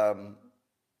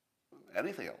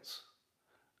anything else.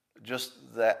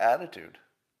 Just that attitude.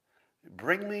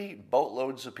 Bring me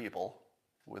boatloads of people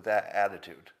with that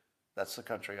attitude. That's the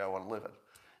country I want to live in.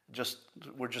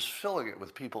 We're just filling it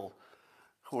with people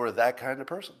who are that kind of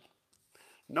person.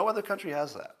 No other country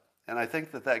has that. And I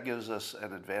think that gives us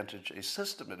an advantage, a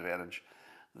system advantage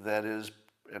that is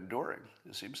enduring,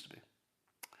 it seems to be.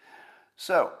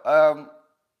 So,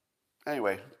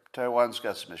 anyway, Taiwan's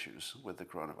got some issues with the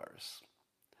coronavirus.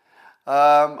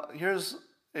 Here's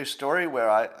a story where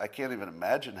I can't even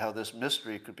imagine how this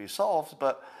mystery could be solved,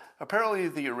 but apparently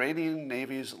the Iranian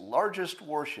Navy's largest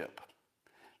warship.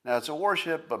 Now, it's a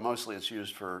warship, but mostly it's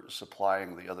used for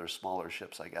supplying the other smaller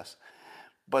ships, I guess.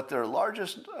 But their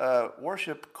largest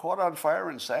warship caught on fire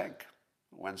and sank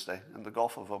Wednesday in the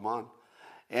Gulf of Oman.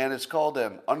 And it's called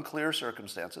Unclear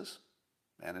Circumstances,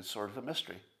 and it's sort of a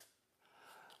mystery.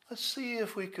 Let's see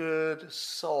if we could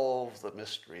solve the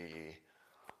mystery.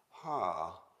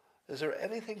 Is there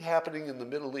anything happening in the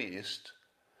Middle East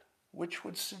which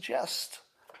would suggest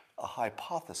a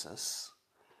hypothesis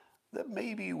that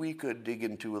maybe we could dig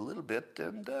into a little bit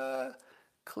and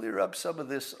clear up some of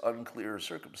this unclear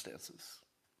circumstances?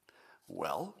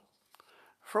 Well,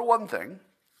 for one thing,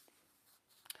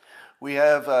 we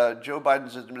have Joe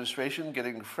Biden's administration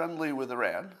getting friendly with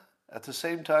Iran. At the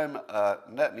same time,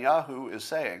 Netanyahu is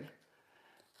saying,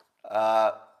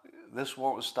 this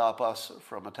won't stop us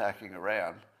from attacking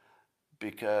Iran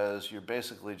because you're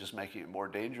basically just making it more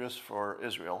dangerous for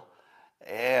Israel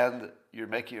and you're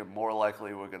making it more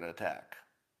likely we're going to attack.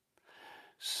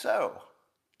 So,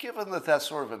 given that that's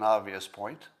sort of an obvious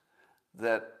point,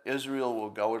 that Israel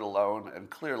will go it alone and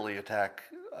clearly attack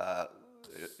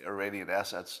Iranian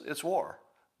assets, it's war,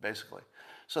 basically.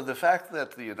 So the fact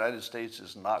that the United States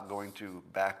is not going to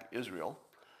back Israel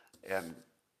and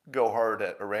go hard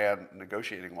at Iran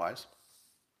negotiating-wise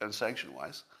and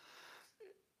sanction-wise,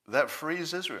 that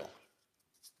frees Israel,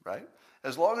 right?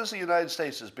 As long as the United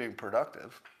States is being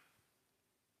productive.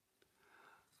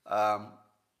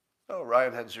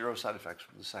 Ryan had 0 side effects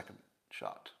from the second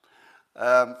shot.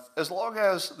 As long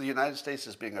as the United States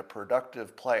is being a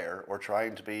productive player or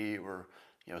trying to be, or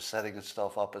setting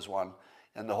itself up as one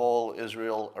in the whole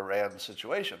Israel-Iran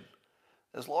situation,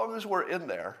 as long as we're in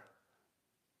there,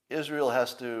 Israel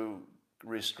has to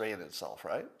restrain itself,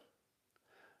 right?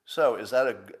 So is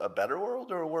that a better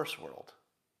world or a worse world?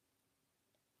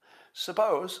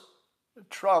 Suppose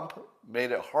Trump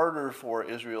made it harder for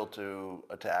Israel to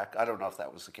attack. I don't know if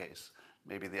that was the case.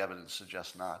 Maybe the evidence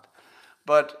suggests not.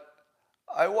 But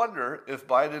I wonder if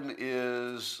Biden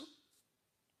is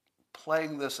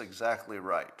playing this exactly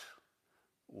right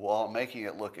while making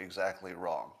it look exactly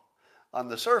wrong. On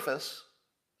the surface,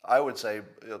 I would say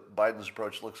Biden's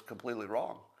approach looks completely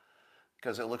wrong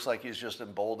because it looks like he's just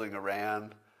emboldening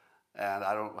Iran, and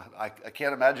I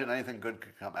can't imagine anything good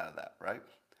could come out of that, right?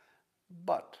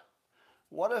 But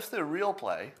what if the real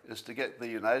play is to get the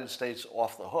United States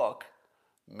off the hook,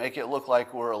 make it look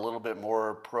like we're a little bit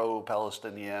more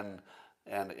pro-Palestinian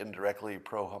and indirectly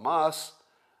pro-Hamas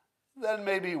than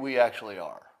maybe we actually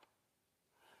are?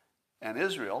 And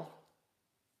Israel,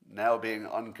 now being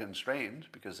unconstrained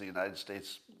because the United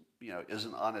States,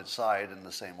 isn't on its side in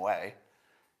the same way,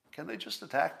 can they just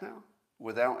attack now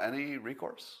without any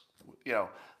recourse? The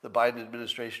Biden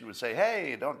administration would say,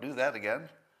 hey, don't do that again.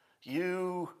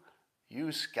 You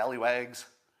scallywags,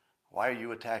 why are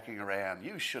you attacking Iran?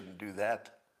 You shouldn't do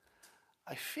that.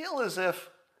 I feel as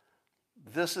if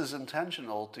this is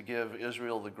intentional to give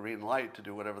Israel the green light to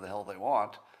do whatever the hell they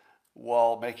want,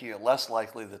 while making it less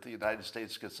likely that the United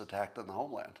States gets attacked in the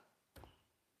homeland.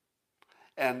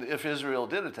 And if Israel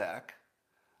did attack,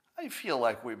 I feel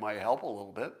like we might help a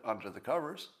little bit under the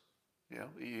covers,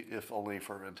 if only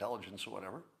for intelligence or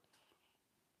whatever.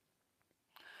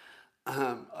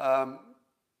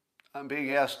 I'm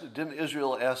being asked, didn't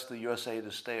Israel ask the USA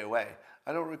to stay away?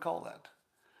 I don't recall that.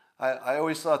 I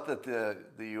always thought that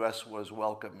the U.S. was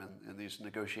welcome in these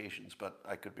negotiations, but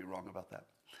I could be wrong about that.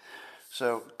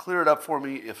 So clear it up for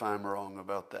me if I'm wrong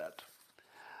about that.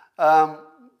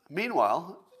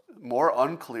 Meanwhile, more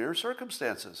unclear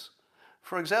circumstances.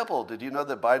 For example, did you know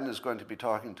that Biden is going to be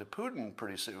talking to Putin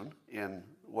pretty soon in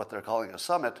what they're calling a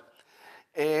summit?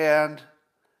 And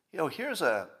here's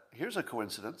a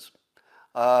coincidence.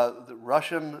 The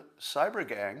Russian cyber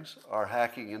gangs are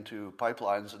hacking into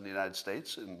pipelines in the United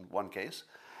States in one case,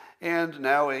 and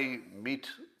now a meat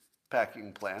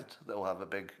packing plant that will have a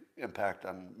big impact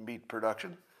on meat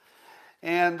production.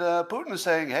 And Putin is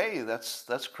saying, hey,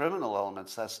 that's criminal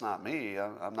elements. That's not me.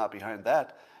 I'm not behind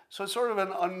that. So it's sort of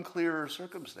an unclear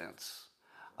circumstance.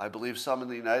 I believe some in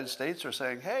the United States are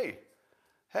saying, hey,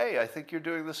 I think you're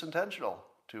doing this intentional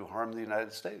to harm the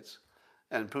United States.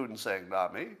 And Putin's saying,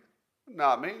 not me.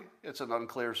 Not me. It's an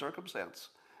unclear circumstance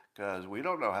because we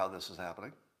don't know how this is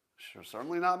happening. Sure,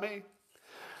 certainly not me.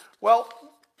 Well,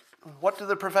 what do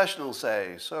the professionals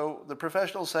say? So the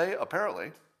professionals say,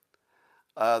 apparently,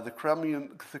 the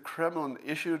Kremlin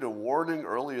issued a warning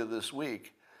earlier this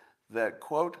week that,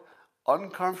 quote,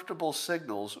 uncomfortable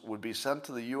signals would be sent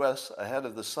to the U.S. ahead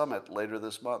of the summit later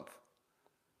this month.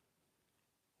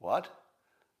 What?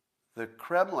 The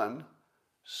Kremlin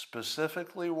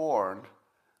specifically warned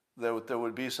that there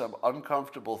would be some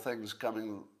uncomfortable things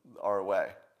coming our way.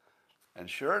 And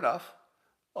sure enough,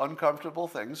 uncomfortable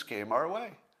things came our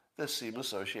way that seem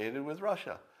associated with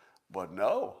Russia. But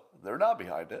no, they're not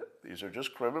behind it. These are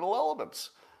just criminal elements.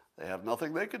 They have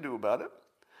nothing they can do about it.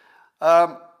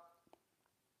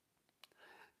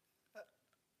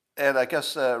 And I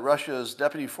guess Russia's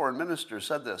deputy foreign minister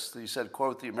said this. He said,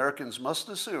 quote, the Americans must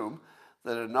assume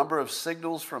that a number of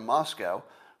signals from Moscow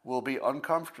will be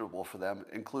uncomfortable for them,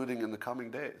 including in the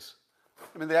coming days.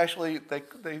 I mean, they actually,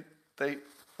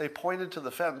 they pointed to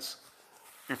the fence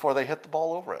before they hit the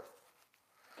ball over it.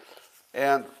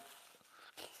 And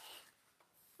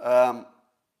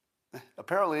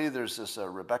apparently there's this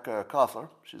Rebecca Koffler.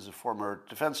 She's a former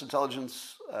Defense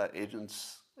Intelligence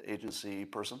Agency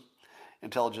person,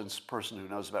 intelligence person who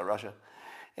knows about Russia.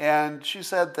 And she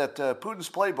said that Putin's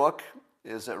playbook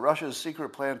is that Russia's secret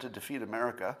plan to defeat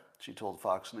America, she told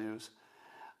Fox News,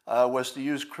 was to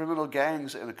use criminal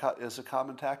gangs as a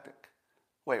common tactic.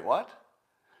 Wait, what?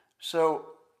 So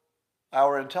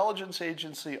our intelligence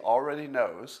agency already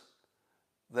knows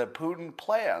that Putin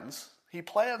plans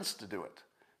to do it,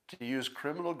 to use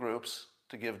criminal groups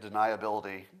to give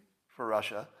deniability for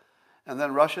Russia. And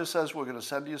then Russia says, we're going to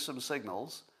send you some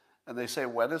signals. And they say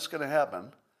when it's going to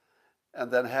happen.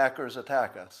 And then hackers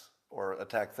attack us or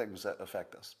attack things that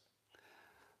affect us.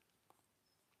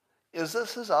 Is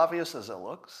this as obvious as it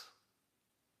looks?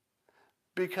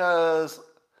 Because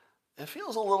it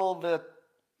feels a little bit,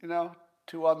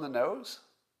 too on the nose.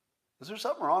 Is there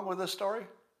something wrong with this story?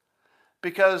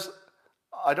 Because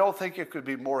I don't think it could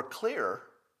be more clear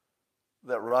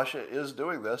that Russia is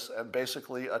doing this and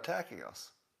basically attacking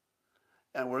us.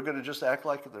 And we're going to just act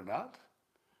like they're not?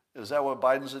 Is that what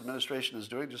Biden's administration is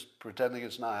doing, just pretending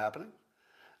it's not happening?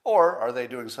 Or are they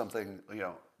doing something,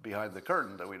 behind the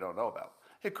curtain that we don't know about?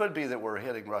 It could be that we're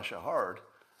hitting Russia hard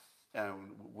and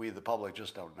we, the public,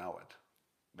 just don't know it.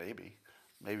 Maybe.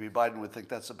 Maybe Biden would think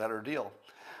that's a better deal.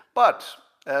 But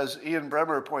as Ian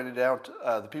Bremmer pointed out,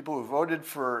 the people who voted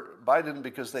for Biden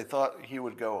because they thought he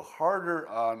would go harder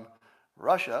on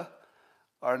Russia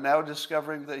are now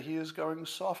discovering that he is going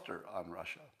softer on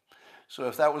Russia. So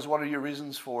if that was one of your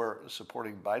reasons for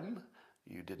supporting Biden,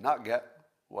 you did not get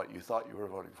what you thought you were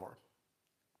voting for.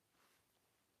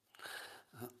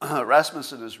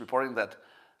 Rasmussen is reporting that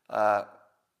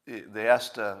they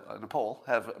asked in a poll,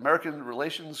 have American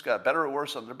relations got better or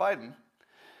worse under Biden?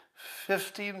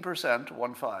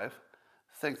 15%,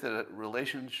 think that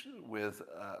relations with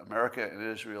America and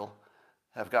Israel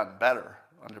have gotten better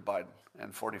under Biden,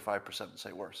 and 45%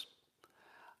 say worse.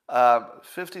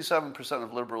 57%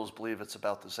 of liberals believe it's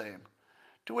about the same.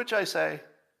 To which I say,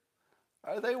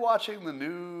 are they watching the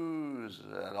news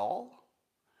at all?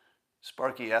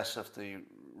 Sparky asks if the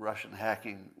Russian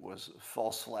hacking was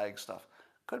false flag stuff.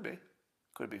 Could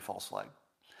be false flag.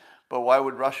 But why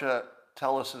would Russia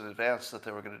tell us in advance that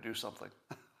they were going to do something?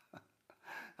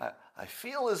 I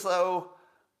feel as though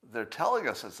they're telling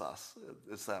us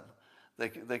it's them. They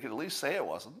could at least say it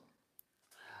wasn't.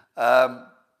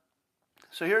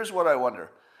 So here's what I wonder.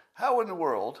 How in the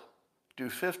world do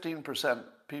 15%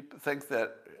 people think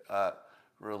that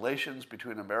relations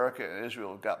between America and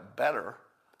Israel got better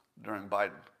during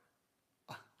Biden?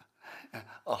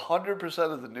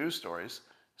 100% of the news stories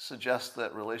suggest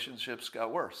that relationships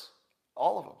got worse.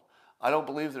 All of them. I don't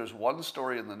believe there's one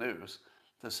story in the news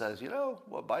that says,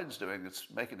 what Biden's doing, it's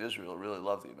making Israel really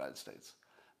love the United States.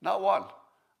 Not one.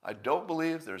 I don't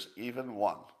believe there's even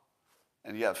one.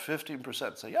 And you have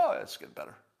 15% say, yeah, it's getting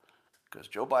better. Because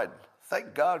Joe Biden.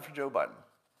 Thank God for Joe Biden.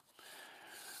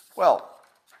 Well,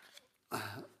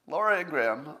 Laura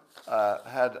Ingraham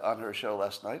had on her show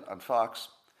last night on Fox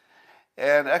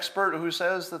an expert who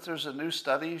says that there's a new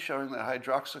study showing that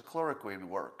hydroxychloroquine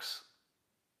works.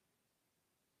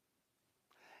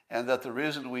 And that the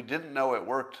reason we didn't know it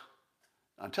worked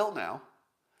until now,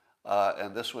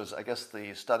 and this was, I guess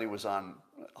the study was on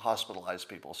hospitalized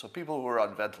people, so people who are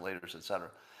on ventilators,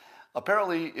 etc.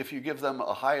 Apparently, if you give them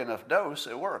a high enough dose,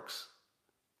 it works,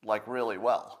 like really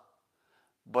well.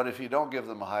 But if you don't give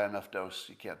them a high enough dose,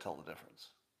 you can't tell the difference,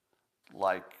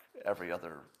 like every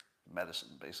other medicine,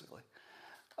 basically.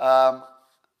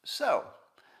 So,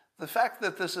 the fact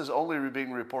that this is only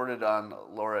being reported on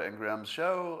Laura Ingraham's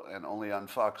show and only on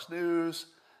Fox News,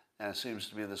 and it seems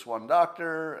to be this one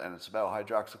doctor, and it's about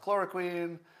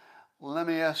hydroxychloroquine, let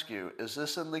me ask you, is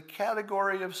this in the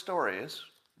category of stories?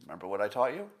 Remember what I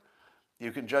taught you?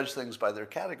 You can judge things by their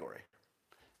category.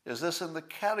 Is this in the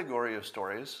category of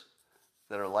stories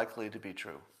that are likely to be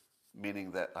true?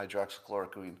 Meaning that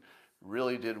hydroxychloroquine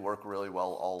really did work really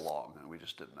well all along, and we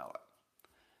just didn't know it.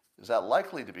 Is that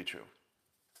likely to be true?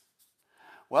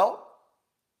 Well,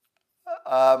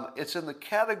 it's in the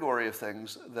category of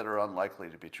things that are unlikely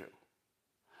to be true.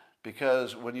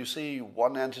 Because when you see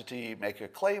one entity make a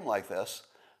claim like this,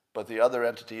 but the other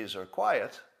entities are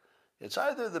quiet, it's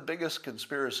either the biggest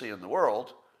conspiracy in the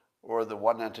world, or the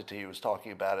one entity who's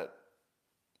talking about it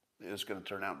is going to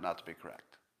turn out not to be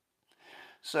correct.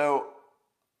 So,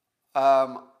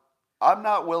 I'm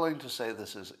not willing to say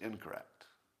this is incorrect.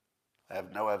 I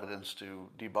have no evidence to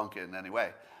debunk it in any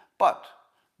way. But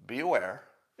be aware,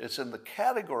 it's in the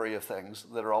category of things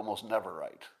that are almost never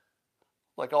right.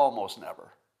 Like almost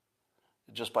never.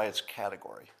 Just by its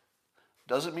category.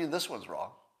 Doesn't mean this one's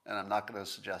wrong, and I'm not going to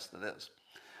suggest it is.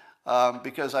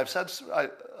 Because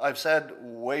I've said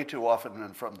way too often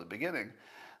and from the beginning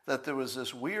that there was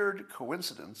this weird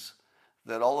coincidence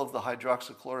that all of the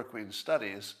hydroxychloroquine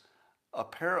studies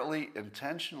apparently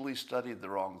intentionally studied the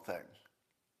wrong thing.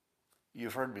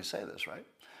 You've heard me say this, right?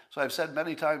 So I've said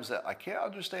many times that I can't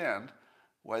understand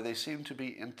why they seem to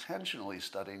be intentionally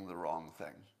studying the wrong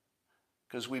thing.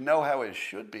 Because we know how it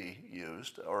should be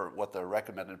used, or what the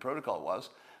recommended protocol was,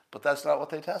 but that's not what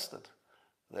they tested.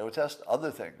 They would test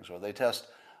other things, or they test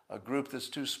a group that's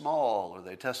too small, or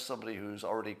they test somebody who's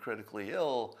already critically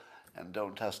ill and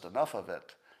don't test enough of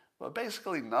it. But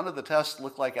basically, none of the tests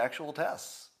look like actual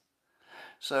tests.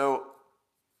 So,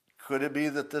 could it be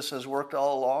that this has worked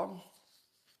all along?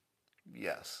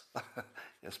 Yes,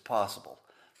 it's possible.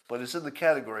 But it's in the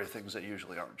category of things that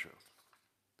usually aren't true.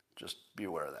 Just be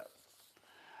aware of that.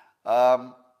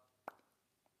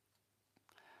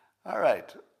 All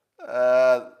right.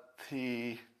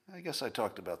 I guess I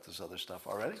talked about this other stuff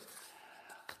already.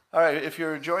 All right, if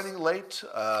you're joining late,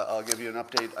 I'll give you an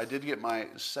update. I did get my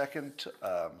second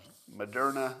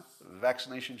Moderna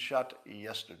vaccination shot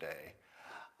yesterday.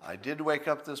 I did wake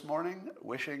up this morning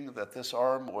wishing that this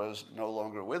arm was no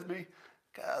longer with me,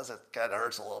 because it kind of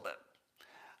hurts a little bit.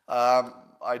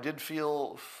 I did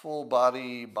feel full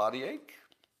body ache.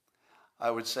 I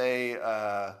would say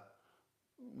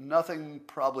nothing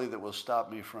probably that will stop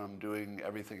me from doing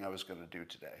everything I was going to do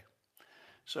today.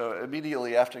 So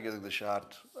immediately after getting the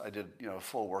shot, I did a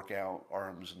full workout,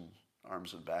 arms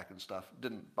and back and stuff. It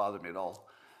didn't bother me at all.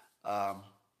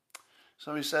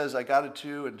 Somebody says I got it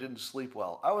too and didn't sleep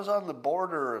well. I was on the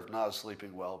border of not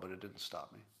sleeping well, but it didn't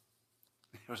stop me.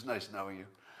 It was nice knowing you.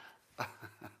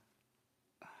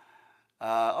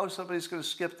 Somebody's going to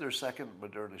skip their second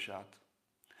Moderna shot.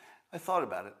 I thought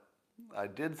about it. I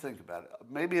did think about it.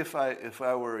 Maybe if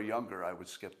I were younger, I would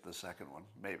skip the second one.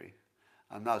 Maybe.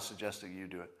 I'm not suggesting you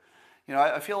do it.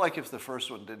 I feel like if the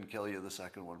first one didn't kill you, the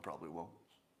second one probably won't.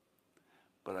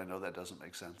 But I know that doesn't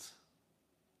make sense.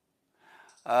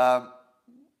 Let's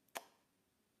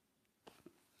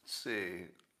see.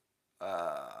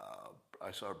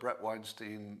 I saw Brett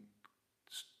Weinstein's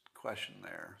question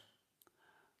there.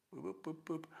 Boop, boop, boop,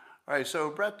 boop. All right, so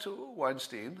Brett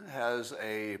Weinstein has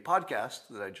a podcast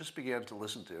that I just began to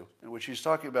listen to, in which he's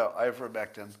talking about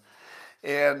ivermectin.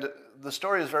 And the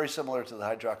story is very similar to the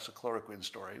hydroxychloroquine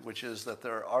story, which is that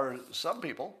there are some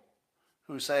people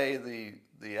who say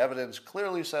the evidence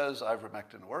clearly says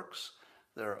ivermectin works.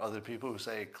 There are other people who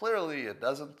say clearly it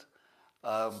doesn't.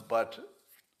 But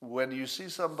when you see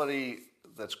somebody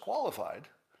that's qualified,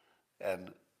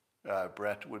 and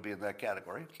Brett would be in that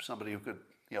category, somebody who could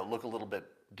look a little bit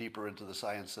deeper into the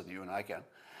science than you and I can.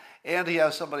 And he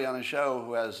has somebody on his show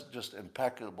who has just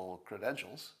impeccable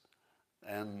credentials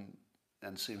and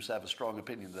seems to have a strong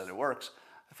opinion that it works.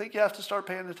 I think you have to start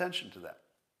paying attention to that.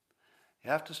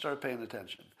 You have to start paying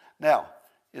attention. Now,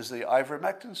 is the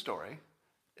ivermectin story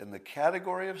in the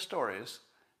category of stories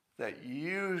that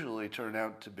usually turn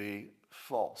out to be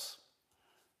false?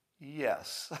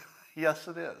 Yes. Yes,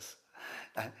 it is.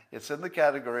 It's in the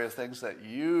category of things that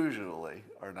usually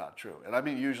are not true. And I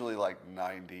mean usually like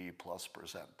 90+%.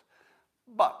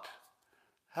 But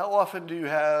how often do you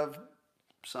have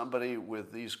somebody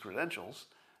with these credentials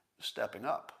stepping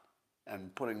up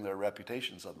and putting their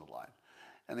reputations on the line?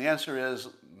 And the answer is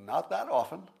not that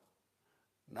often.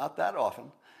 Not that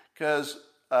often. Because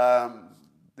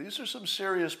these are some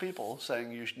serious people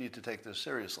saying you need to take this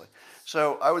seriously.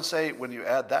 So I would say when you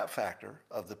add that factor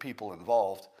of the people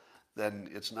involved, then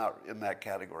it's not in that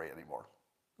category anymore.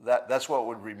 That's what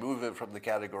would remove it from the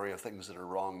category of things that are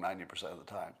wrong 90% of the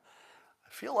time.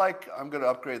 I feel like I'm going to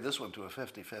upgrade this one to a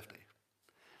 50-50.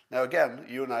 Now again,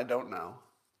 you and I don't know,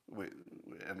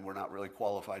 and we're not really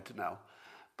qualified to know,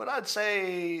 but I'd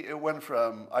say it went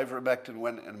from, ivermectin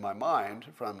went in my mind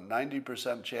from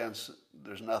 90% chance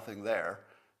there's nothing there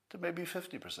to maybe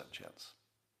 50% chance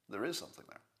there is something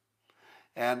there.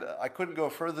 And I couldn't go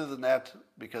further than that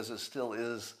because it still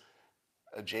is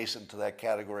adjacent to that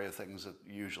category of things that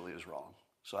usually is wrong.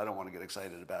 So I don't want to get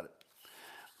excited about it.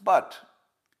 But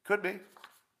could be,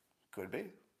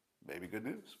 maybe good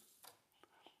news.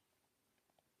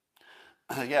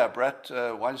 Yeah, Brett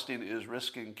Weinstein is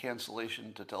risking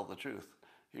cancellation to tell the truth.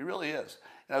 He really is.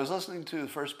 And I was listening to the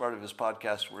first part of his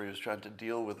podcast where he was trying to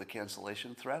deal with the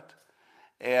cancellation threat.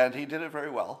 And he did it very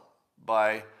well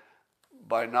by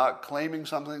not claiming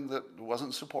something that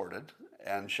wasn't supported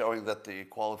and showing that the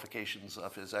qualifications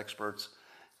of his experts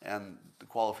and the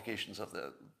qualifications of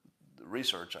the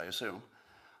research, I assume,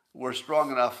 were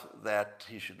strong enough that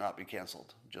he should not be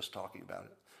canceled, just talking about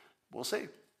it. We'll see.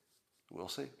 We'll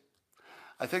see.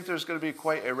 I think there's going to be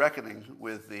quite a reckoning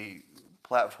with the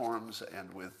platforms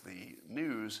and with the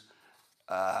news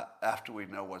after we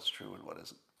know what's true and what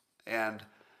isn't. And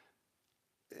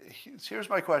here's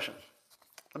my question.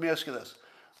 Let me ask you this.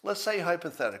 Let's say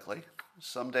hypothetically,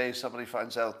 someday somebody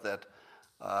finds out that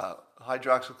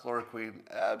hydroxychloroquine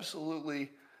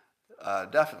absolutely,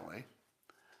 definitely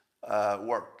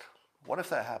worked. What if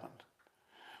that happened?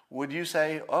 Would you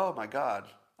say, oh my God,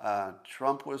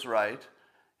 Trump was right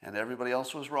and everybody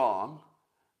else was wrong,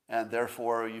 and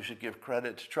therefore you should give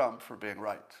credit to Trump for being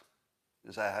right?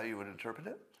 Is that how you would interpret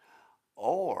it?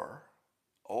 Or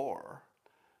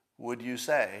would you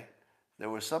say there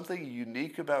was something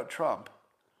unique about Trump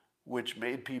which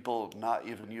made people not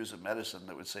even use a medicine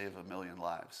that would save 1 million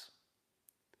lives?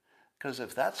 Because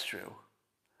if that's true,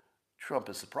 Trump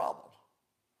is the problem,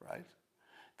 right?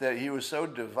 That he was so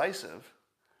divisive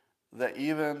that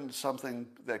even something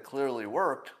that clearly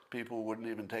worked, people wouldn't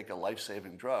even take a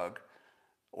life-saving drug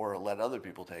or let other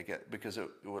people take it because it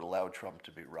would allow Trump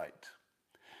to be right.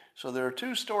 So there are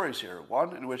two stories here.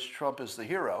 One in which Trump is the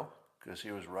hero because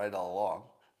he was right all along.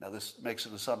 Now this makes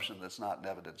an assumption that's not in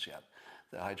evidence yet,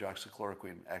 that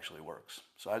hydroxychloroquine actually works.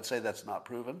 So I'd say that's not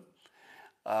proven.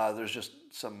 There's just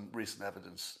some recent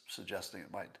evidence suggesting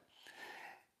it might.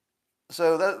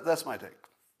 So that's my take.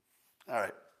 All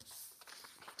right.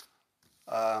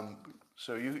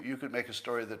 So you could make a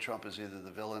story that Trump is either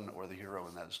the villain or the hero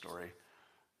in that story.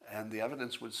 And the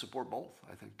evidence would support both,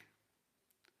 I think.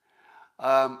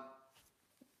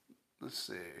 Let's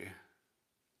see.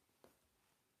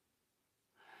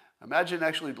 Imagine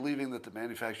actually believing that the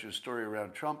manufacturer's story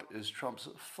around Trump is Trump's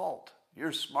fault.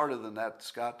 You're smarter than that,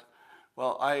 Scott.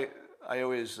 Well, I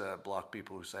always block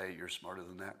people who say you're smarter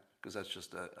than that because that's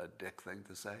just a dick thing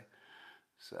to say.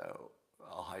 So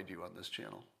I'll hide you on this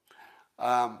channel.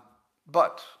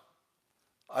 But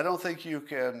I don't think you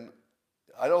can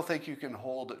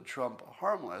hold Trump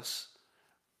harmless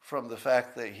from the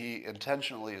fact that he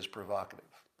intentionally is provocative.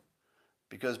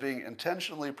 Because being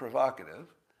intentionally provocative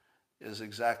is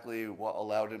exactly what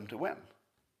allowed him to win,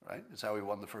 right? It's how he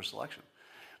won the first election.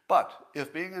 But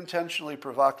if being intentionally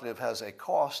provocative has a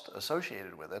cost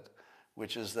associated with it,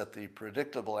 which is that the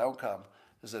predictable outcome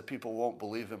is that people won't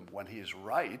believe him when he's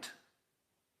right,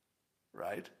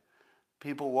 right?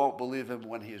 People won't believe him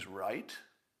when he's right.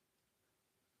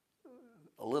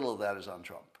 A little of that is on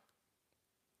Trump.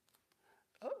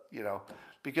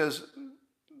 Because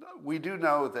we do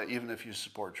know that even if you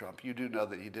support Trump, you do know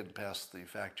that he didn't pass the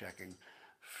fact-checking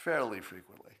fairly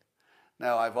frequently.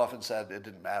 Now, I've often said it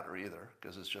didn't matter either,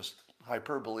 because it's just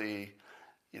hyperbole.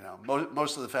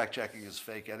 Most of the fact-checking is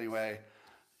fake anyway.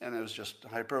 and it was just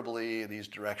hyperbole, and he's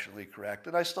directionally correct.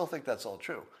 And I still think that's all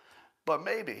true. But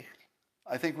maybe,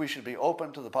 I think we should be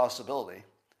open to the possibility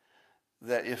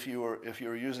that if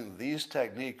you're using these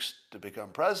techniques to become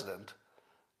president,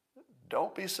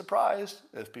 don't be surprised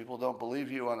if people don't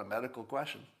believe you on a medical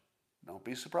question. Don't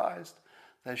be surprised.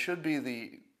 That should be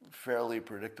the fairly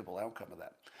predictable outcome of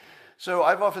that. So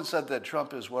I've often said that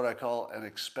Trump is what I call an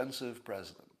expensive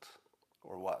president,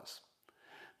 or was,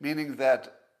 meaning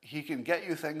that he can get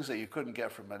you things that you couldn't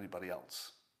get from anybody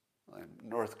else.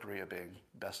 North Korea being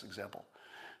best example.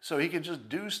 So he can just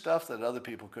do stuff that other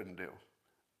people couldn't do.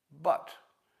 But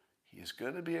he's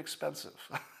going to be expensive.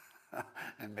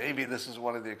 And maybe this is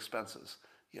one of the expenses,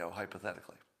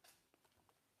 hypothetically.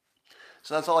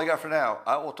 So that's all I got for now.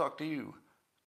 I will talk to you